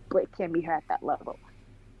because Britt can't meet her at that level.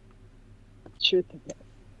 Truth of it.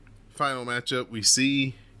 Final matchup we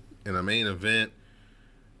see in a main event: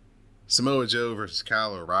 Samoa Joe versus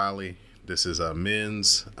Kyle O'Reilly. This is a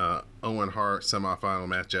men's Owen Hart semifinal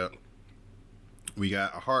matchup. We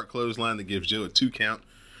got a Hart clothesline that gives Joe a 2 count,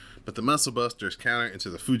 but the Muscle Busters counter into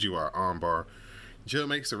the Fujiwara armbar. Joe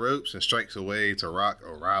makes the ropes and strikes away to rock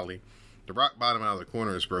O'Reilly. The rock bottom out of the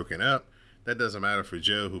corner is broken up. That doesn't matter for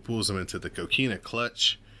Joe, who pulls him into the Coquina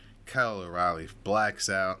clutch. Kyle O'Reilly blacks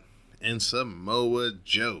out, and Samoa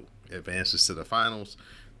Joe advances to the finals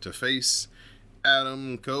to face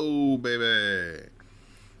Adam Cole, baby.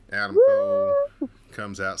 Adam Cole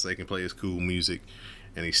comes out so they can play his cool music,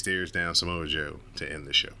 and he stares down Samoa Joe to end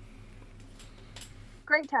the show.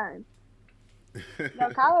 Great time. No,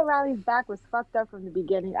 Kyle O'Reilly's back was fucked up from the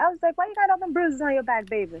beginning. I was like, why you got all them bruises on your back,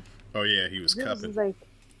 baby? Oh, yeah, he was cupping. It was like,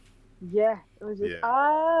 yeah. It was just, Yeah.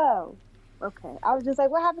 oh. Okay. I was just like,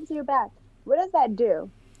 what happened to your back? What does that do?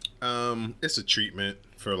 It's a treatment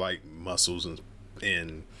for, like, muscles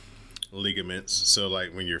and ligaments. So,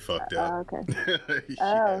 like, when you're fucked up. Okay. Yeah.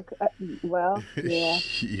 Oh, okay. Well, yeah.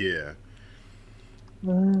 Yeah.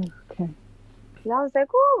 Okay. And I was like,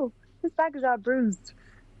 ooh, his back is all bruised.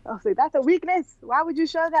 I was like, that's a weakness. Why would you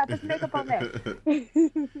show that? Put makeup on there.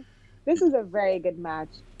 This is a very good match.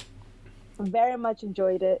 Very much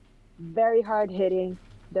enjoyed it. Very hard hitting.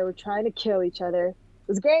 They were trying to kill each other. It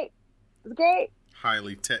was great. It was great.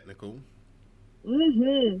 Highly technical.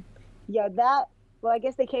 Yeah, that. Well, I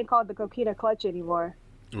guess they can't call it the Coquina clutch anymore.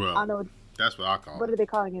 Well, I don't know. that's what I call What it. are they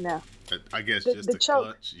calling it now? I guess The just the choke.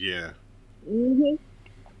 clutch. Yeah.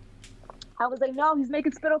 I was like, no, he's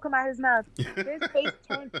making spittle come out of his mouth. His face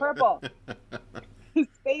turned purple. His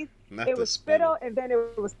face, Not it the was spittle, and then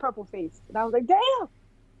it was purple face. And I was like, damn,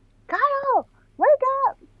 Kyle, wake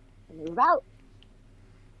up. And he was out.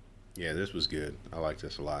 Yeah, this was good. I like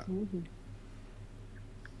this a lot.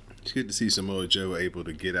 It's good to see Samoa Joe able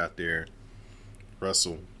to get out there,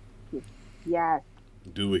 wrestle, Yes.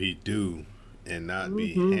 do what he do, and not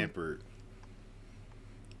be hampered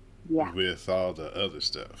Yeah. with all the other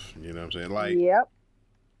stuff. You know what I'm saying? Like, Yep.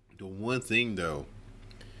 the one thing, though,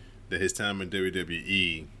 that his time in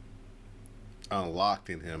WWE unlocked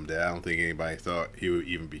in him that I don't think anybody thought he would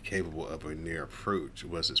even be capable of a near approach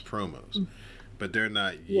was his promos. But they're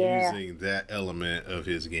not using that element of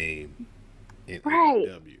his game in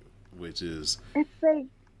AEW, which is... It's like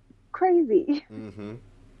crazy.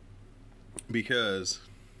 Because,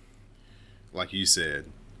 like you said,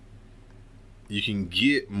 you can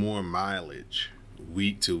get more mileage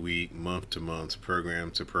week to week, month to month, program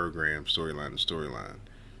to program, storyline to storyline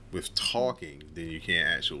with talking than you can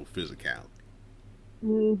actual physicality.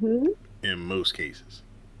 In most cases.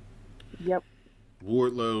 Yep.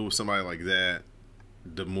 Wardlow, somebody like that,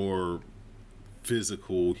 the more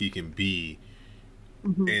physical he can be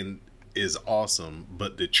and is awesome,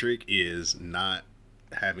 but the trick is not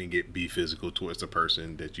having it be physical towards the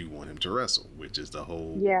person that you want him to wrestle, which is the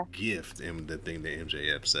whole gift and the thing that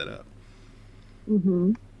MJF set up.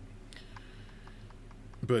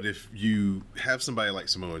 But if you have somebody like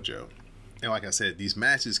Samoa Joe, and like I said, these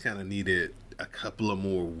matches kind of needed a couple of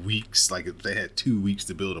more weeks. Like if they had 2 weeks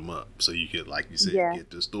to build them up, so you could, like you said, get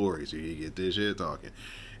the story, so you get this shit talking.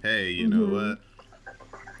 Hey, you know what?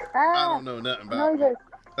 I don't know nothing about.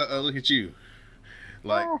 Look at you.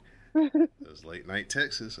 Like those late night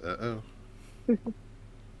Texas.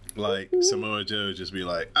 Like Samoa Joe just be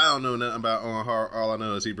like, I don't know nothing about Owen Hart. All I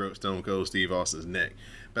know is he broke Stone Cold Steve Austin's neck.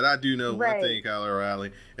 But I do know one thing, Kyle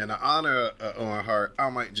O'Reilly. In the honor of Owen Hart, I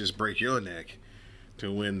might just break your neck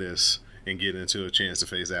to win this and get into a chance to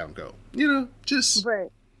face Adam Cole. You know, just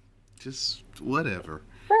whatever.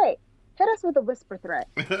 Right. Hit us with a whisper threat.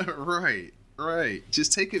 Right.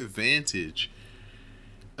 Just take advantage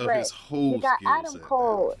of his whole you got skill Adam set.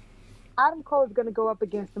 Cole. Adam Cole is going to go up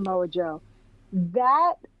against Samoa Joe.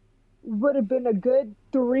 That would have been a good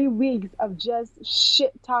 3 weeks of just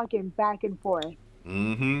shit talking back and forth.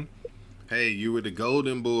 Hey, you were the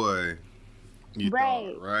golden boy. You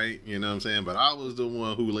thought, right? You know what I'm saying? But I was the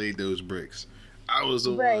one who laid those bricks. I was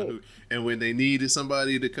the one who, and when they needed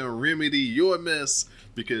somebody to come remedy your mess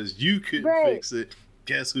because you couldn't fix it,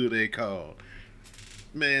 guess who they called?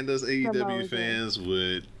 Man, those AEW fans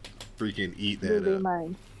would freaking eat that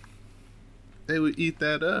up. They would eat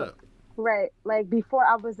that up. Right. Like before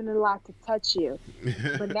I wasn't allowed to touch you.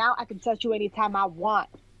 But now I can touch you anytime I want.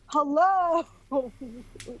 Hello.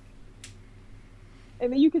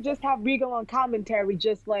 And then you could just have Regal on commentary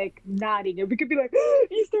just like nodding and we could be like,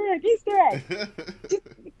 Easter egg. Just,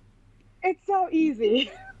 it's so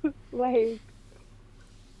easy. Like,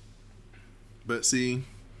 but see,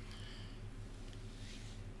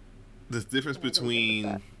 the difference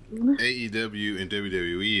between AEW and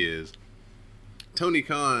WWE is Tony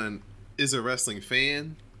Khan is a wrestling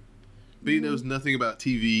fan, but he knows nothing about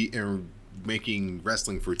TV and making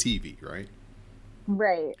wrestling for TV, right?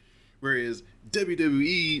 Right. Whereas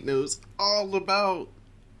WWE knows all about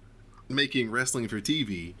making wrestling for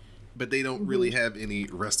TV, but they don't really have any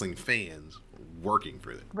wrestling fans working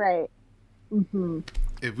for them. Right.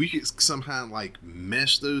 If we could somehow like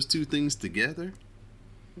mesh those two things together,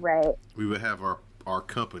 Right. we would have our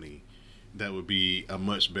company that would be a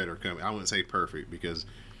much better company. I wouldn't say perfect because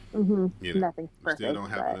you know, Nothing's perfect. still don't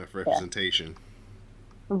have enough representation.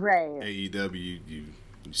 Yeah. Right. AEW, you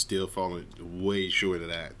still falling way short of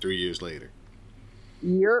that 3 years later.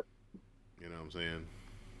 Yep. You know what I'm saying?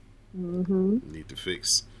 You need to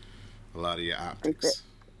fix a lot of your optics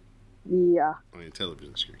Yeah. on your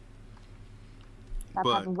television screen. Stop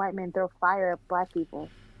But having white men throw fire at black people.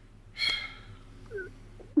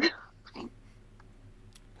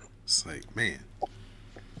 it's like, man,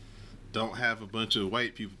 don't have a bunch of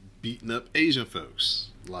white people beating up Asian folks.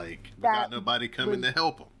 Like, without nobody coming to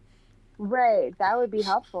help them. Right. That would be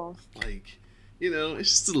helpful. Like, you know, it's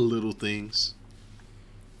just the little things.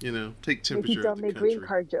 You know, take temperature of the make country. green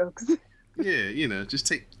card jokes. Yeah, you know, just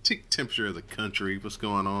take temperature of the country. What's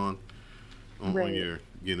going on your,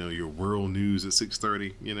 you know, your world news at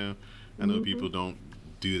 6:30. You know, I know people don't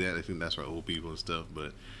do that. I think that's for old people and stuff.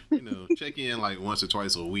 But you know, check in like once or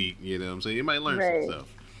twice a week. You know what I'm saying? You might learn some stuff.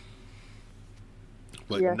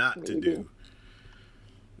 But not to do.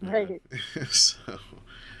 Right. So,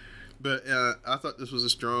 but I thought this was a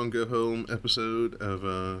strong go home episode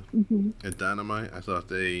of Dynamite. I thought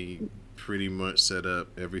they pretty much set up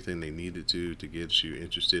everything they needed to get you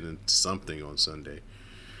interested in something on Sunday.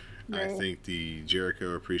 Right. I think the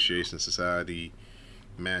Jericho Appreciation Society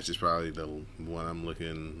match is probably the one I'm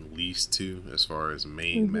looking least to as far as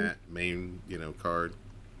main you know, card.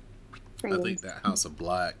 I think that House of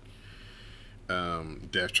Black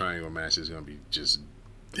Death Triangle match is going to be just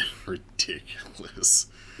ridiculous.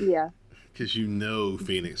 Yeah. Because you know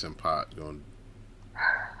Phoenix and Pac going.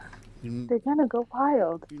 They're gonna go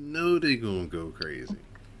wild. You know they're gonna go crazy.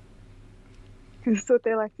 That's what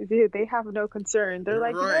they like to do. They have no concern. They're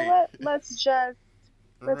like, you know what? Let's just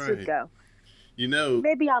go. You know,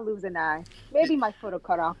 maybe I'll lose an eye. Maybe my foot will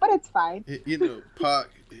cut off, but it's fine. You know, Pac,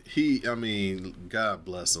 I mean, God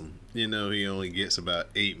bless him. You know, he only gets about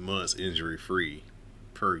 8 months injury free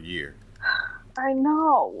per year. I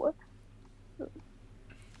know.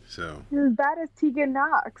 So as bad as Tegan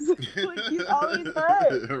Knox. Like, he's always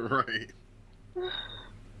hurt. Right.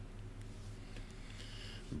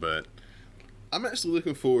 But I'm actually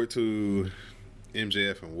looking forward to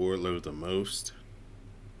MJF and Wardlow the most.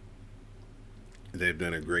 They've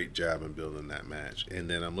done a great job in building that match. And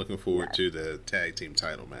then I'm looking forward to the tag team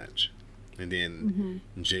title match. And then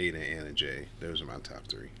Jade and Anna Jay. Those are my top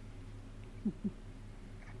 3.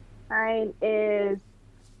 Mine is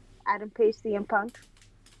Adam Page, CM Punk.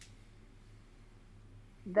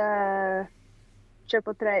 The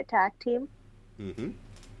triple threat tag team.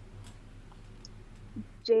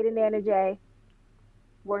 Jade and Anna Jay.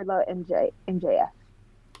 Wardlow, MJF.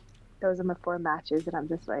 Those are my 4 matches, and I'm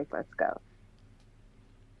just like, let's go.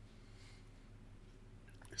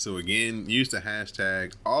 So again, use the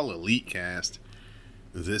hashtag AllEliteCast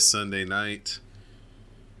this Sunday night,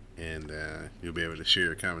 and you'll be able to share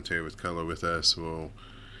your commentary with color with us. We'll,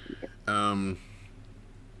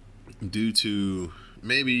 due to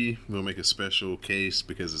maybe we'll make a special case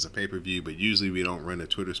because it's a pay-per-view, but usually we don't run the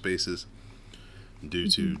Twitter Spaces due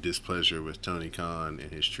to displeasure with Tony Khan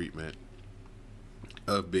and his treatment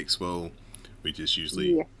of Big Swole. We just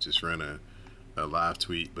usually just run a live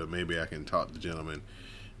tweet, but maybe I can talk the gentleman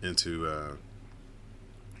into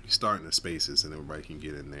starting the Spaces, and everybody can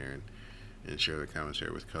get in there and share their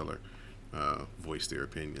commentary with color, voice their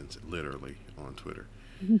opinions literally on Twitter.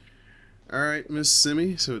 All right, Miss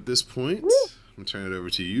Simi. So at this point, I'm turning it over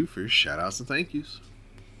to you for your shout outs and thank yous.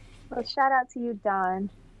 Well, shout out to you, Don.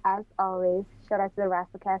 As always, shout out to the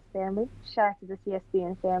Rasslecast family. Shout out to the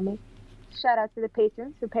CSBN family. Shout out to the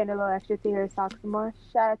patrons for paying a little extra to hear us talk some more.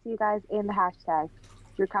 Shout out to you guys in the hashtag.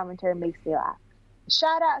 Your commentary makes me laugh.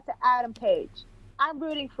 Shout out to Adam Page. I'm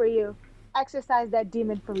rooting for you. Exercise that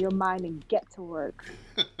demon from your mind and get to work.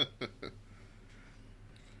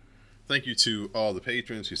 Thank you to all the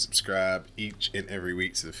patrons who subscribe each and every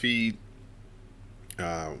week to the feed.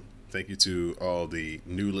 Thank you to all the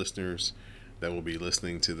new listeners that will be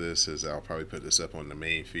listening to this, as I'll probably put this up on the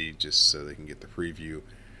main feed just so they can get the preview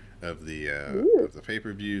of the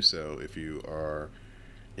pay-per-view. So if you are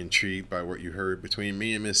intrigued by what you heard between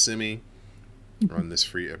me and Miss Simi on this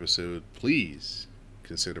free episode, please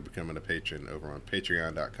consider becoming a patron over on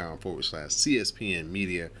patreon.com/CSPN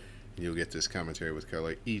Media. And you'll get this commentary with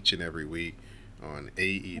color each and every week on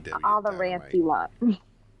AEW All the Dynamite. rants you want.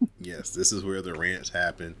 Yes, this is where the rants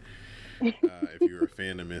happen. If you're a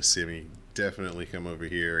fan of Miss Simi, definitely come over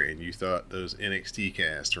here. And you thought those NXT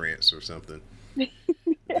cast rants or something.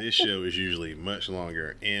 This show is usually much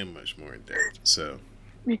longer and much more in depth. So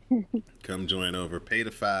come join over, pay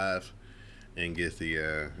the $5, and get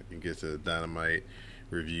the Dynamite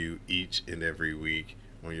review each and every week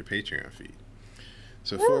on your Patreon feed.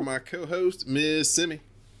 So for my co-host, Ms. Simi,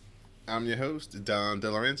 I'm your host, Don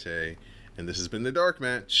DeLaurentiis, and this has been The Dark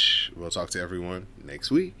Match. We'll talk to everyone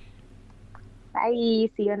next week. Bye.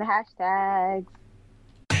 See you in the hashtags.